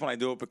 that's when I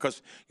do it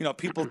because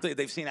people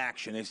they've seen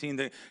action, they've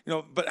seen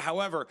But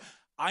however,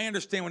 I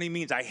understand what he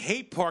means. I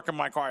hate parking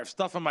my car. I have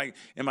stuff in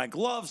my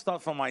gloves,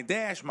 stuff on my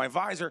dash, my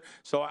visor.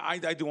 So I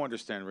do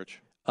understand,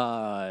 Rich.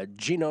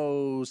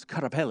 Gino's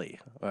Carapelli.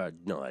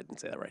 No, I didn't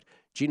say that right.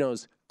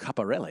 Gino's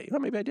Caparelli. Oh,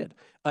 maybe I did.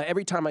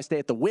 Every time I stay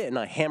at the Wynn,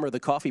 I hammer the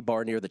coffee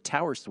bar near the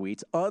Tower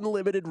Suites.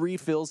 Unlimited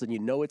refills, and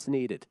it's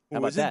needed. How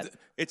about that?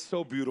 It's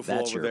so beautiful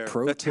That's over your there.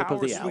 Pro the tip Tower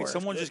of the Suites. hour.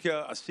 Someone just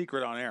got a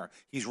secret on air.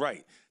 He's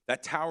right.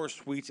 That Tower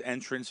Suites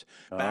entrance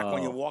back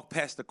when you walk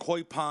past the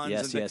koi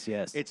ponds. Yes.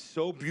 It's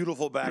so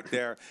beautiful back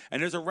there.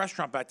 And there's a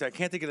restaurant back there. I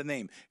can't think of the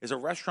name. There's a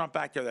restaurant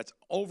back there that's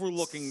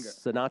overlooking.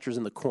 Sinatra's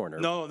in the corner.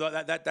 No,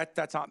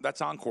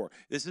 that's Encore.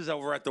 This is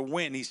over at the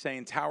Wynn. He's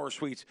saying Tower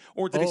Suites.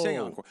 Or did he say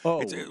Encore?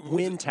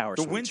 Wind Tower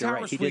The Suites. Wind You're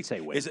Tower right. He Suites did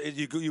say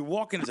wind. you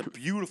walk in, it's a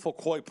beautiful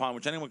koi pond,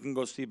 which anyone can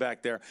go see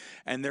back there.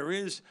 And there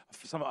is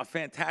a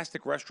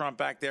fantastic restaurant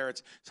back there.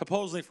 It's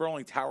supposedly for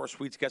only Tower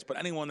Suites guests, but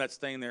anyone that's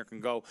staying there can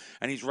go.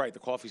 And he's right, the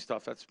coffee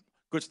stuff, that's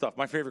good stuff.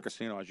 My favorite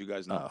casino, as you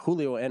guys know.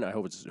 Julio N. I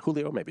hope it's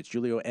Julio. Maybe it's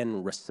Julio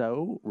N.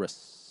 Rousseau.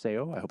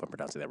 I hope I'm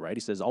pronouncing that right.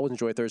 He says, always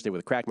enjoy Thursday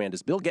with Crackman.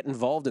 Does Bill get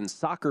involved in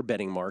soccer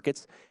betting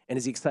markets? And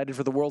is he excited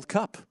for the World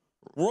Cup?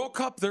 World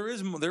Cup, there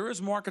is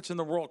markets in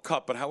the World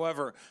Cup, but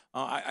however,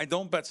 I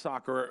don't bet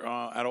soccer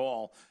at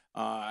all.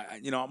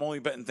 I'm only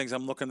betting things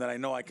I'm looking that I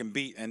know I can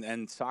beat,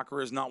 and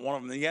soccer is not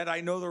one of them. Yet I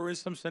know there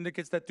is some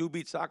syndicates that do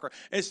beat soccer,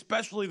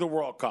 especially the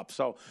World Cup.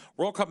 So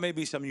World Cup may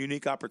be some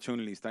unique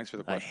opportunities. Thanks for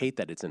the question. I hate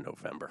that it's in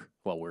November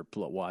while we're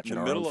watching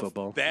our middle own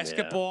football. Of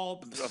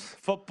basketball,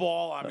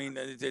 football. I mean,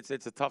 it's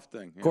a tough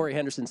thing. Corey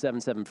Henderson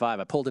 775.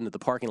 I pulled into the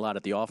parking lot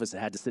at the office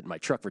and had to sit in my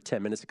truck for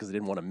 10 minutes because I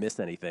didn't want to miss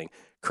anything.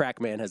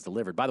 Crackman has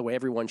delivered. By the way,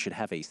 everyone should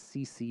have a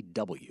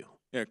CCW.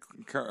 Yeah,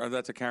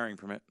 that's a carrying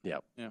permit.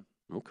 Yep. Yeah.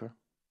 Okay.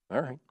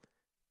 All right.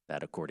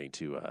 That according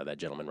to that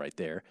gentleman right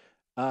there.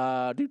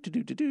 I can't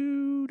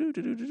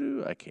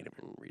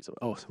even read.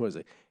 Oh, what is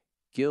it?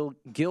 Gil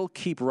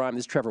keep rhyming.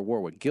 This is Trevor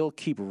Warwick. Gil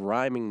keep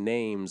rhyming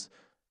names.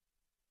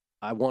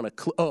 I want a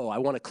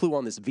clue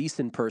on this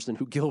VSiN person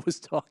who Gil was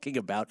talking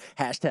about.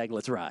 Hashtag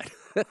let's ride.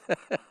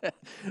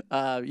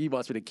 He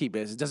wants me to keep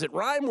it. Does it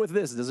rhyme with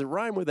this? Does it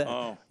rhyme with that?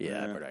 Oh,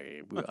 yeah.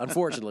 But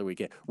unfortunately, we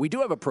can't. We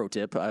do have a pro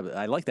tip.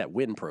 I like that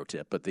win pro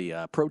tip, but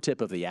the pro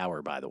tip of the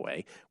hour, by the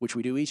way, which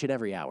we do each and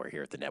every hour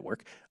here at the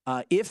network.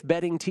 If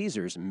betting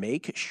teasers,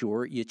 make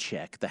sure you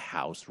check the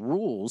house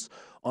rules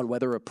on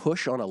whether a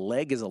push on a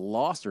leg is a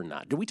loss or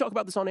not. Did we talk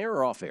about this on air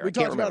or off air? We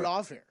talked about it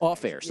off air.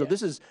 Off air. So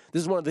this is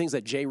one of the things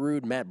that Jay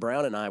Rude, Matt Brown,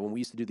 and I, when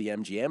we used to do the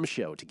MGM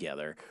show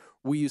together,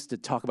 we used to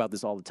talk about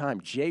this all the time.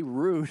 Jay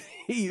Rude,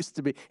 he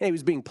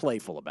was being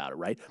playful about it,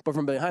 right? But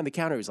from behind the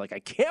counter, he was like, I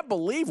can't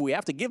believe we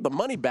have to give the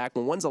money back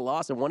when one's a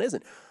loss and one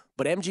isn't.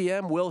 But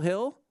MGM, Will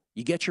Hill,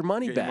 you get your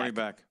money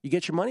back. You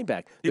get your money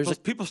back.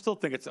 People still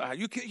think it's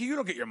you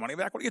don't get your money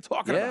back. What are you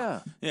talking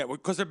about? Yeah,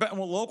 because they're betting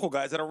with local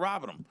guys that are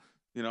robbing them.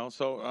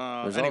 So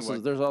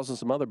there's also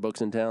some other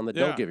books in town that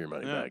don't give your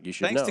money back. You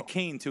should Thanks know. to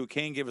Kane, too.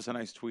 Kane gave us a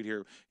nice tweet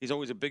here. He's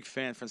always a big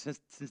fan since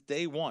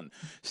day one.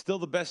 Still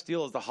the best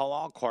deal is the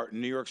halal cart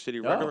in New York City.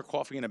 Regular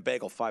coffee and a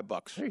bagel,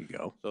 $5. There you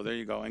go. So there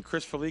you go. And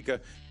Chris Felica,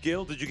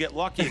 Gil, did you get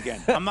lucky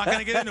again? I'm not going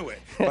to get into it,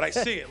 but I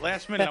see it.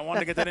 Last minute, I wanted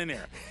to get that in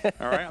here.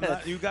 All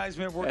right? You guys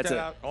may have worked that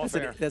out off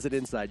air. That's an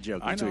inside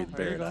joke between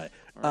Barry and I.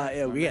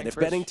 Again, if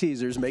Chris. betting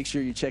teasers, make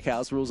sure you check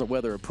house rules on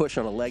whether a push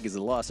on a leg is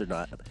a loss or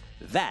not.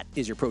 That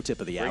is your pro tip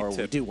of the hour.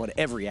 We do one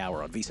every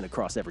hour on VSiN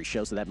across every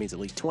show, so that means at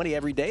least 20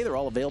 every day. They're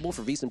all available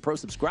for VSiN Pro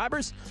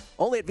subscribers,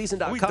 only at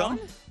VSiN.com,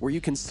 where you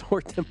can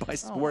sort them by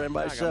sport and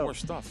by show. I got more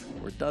stuff.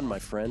 We're done, my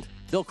friend.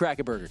 Bill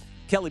Krackomberger,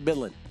 Kelly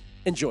Bidlin.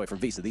 Enjoy from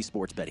VSiN, the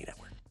Sports Betting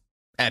Network.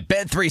 At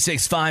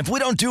Bet365, we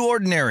don't do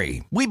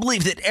ordinary. We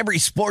believe that every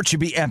sport should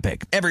be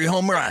epic. Every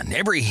home run,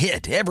 every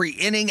hit, every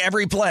inning,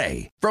 every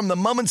play. From the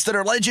moments that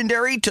are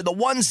legendary to the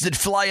ones that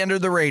fly under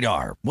the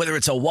radar. Whether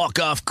it's a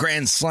walk-off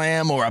grand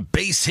slam or a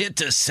base hit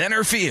to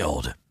center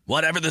field.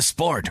 Whatever the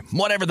sport,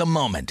 whatever the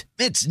moment.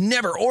 It's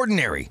never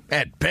ordinary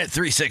at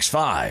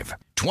Bet365.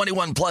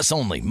 21 plus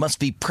only. Must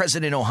be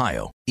present in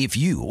Ohio. If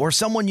you or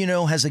someone you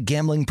know has a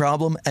gambling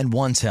problem and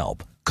wants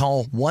help,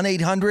 call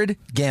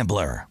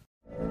 1-800-GAMBLER.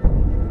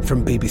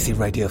 From BBC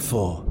Radio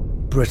 4,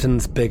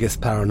 Britain's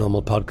biggest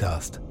paranormal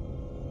podcast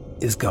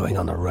is going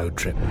on a road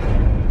trip.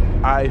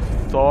 I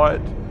thought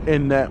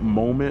in that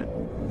moment,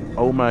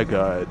 oh my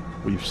God,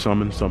 we've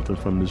summoned something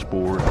from this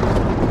board.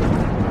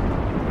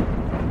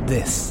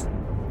 This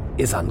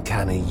is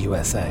Uncanny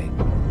USA.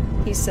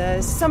 He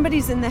says,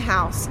 somebody's in the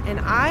house, and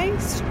I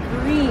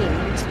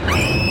screamed.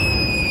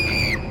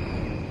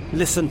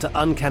 Listen to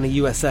Uncanny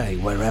USA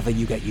wherever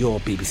you get your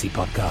BBC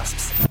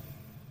podcasts,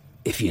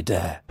 if you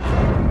dare.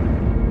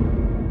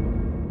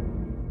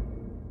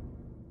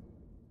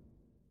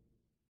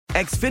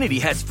 Xfinity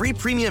has free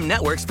premium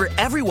networks for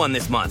everyone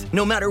this month,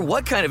 no matter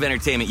what kind of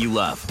entertainment you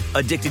love.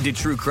 Addicted to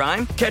true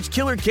crime? Catch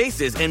killer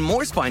cases and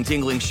more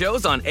spine-tingling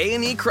shows on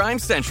A&E Crime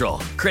Central.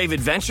 Crave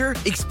adventure?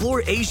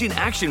 Explore Asian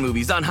action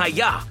movies on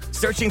Hi-YAH.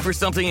 Searching for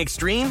something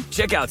extreme?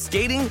 Check out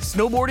skating,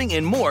 snowboarding,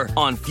 and more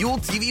on Fuel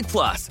TV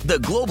Plus, the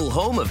global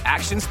home of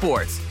action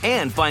sports.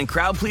 And find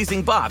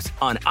crowd-pleasing bops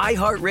on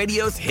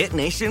iHeartRadio's Hit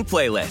Nation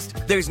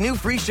playlist. There's new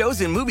free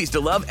shows and movies to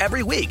love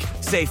every week.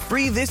 Say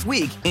free this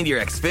week in your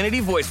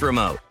Xfinity voice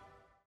remote.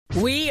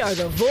 We are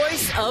the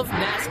voice of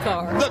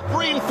NASCAR. The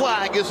green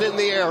flag is in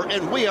the air,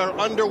 and we are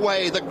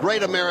underway. The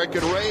Great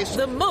American Race.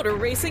 The Motor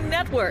Racing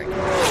Network.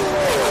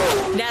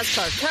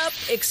 NASCAR Cup,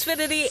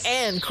 Xfinity,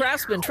 and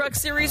Craftsman Truck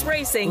Series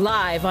Racing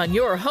live on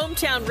your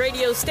hometown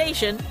radio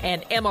station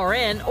and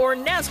MRN or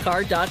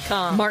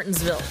NASCAR.com.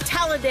 Martinsville,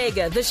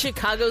 Talladega, the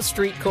Chicago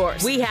Street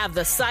Course. We have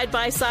the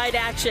side-by-side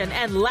action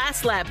and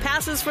last lap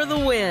passes for the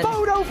win.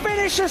 Photo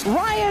finishes.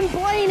 Ryan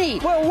Blaney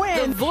will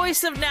win. The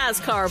voice of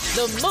NASCAR,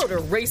 the Motor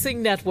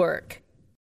Racing Network.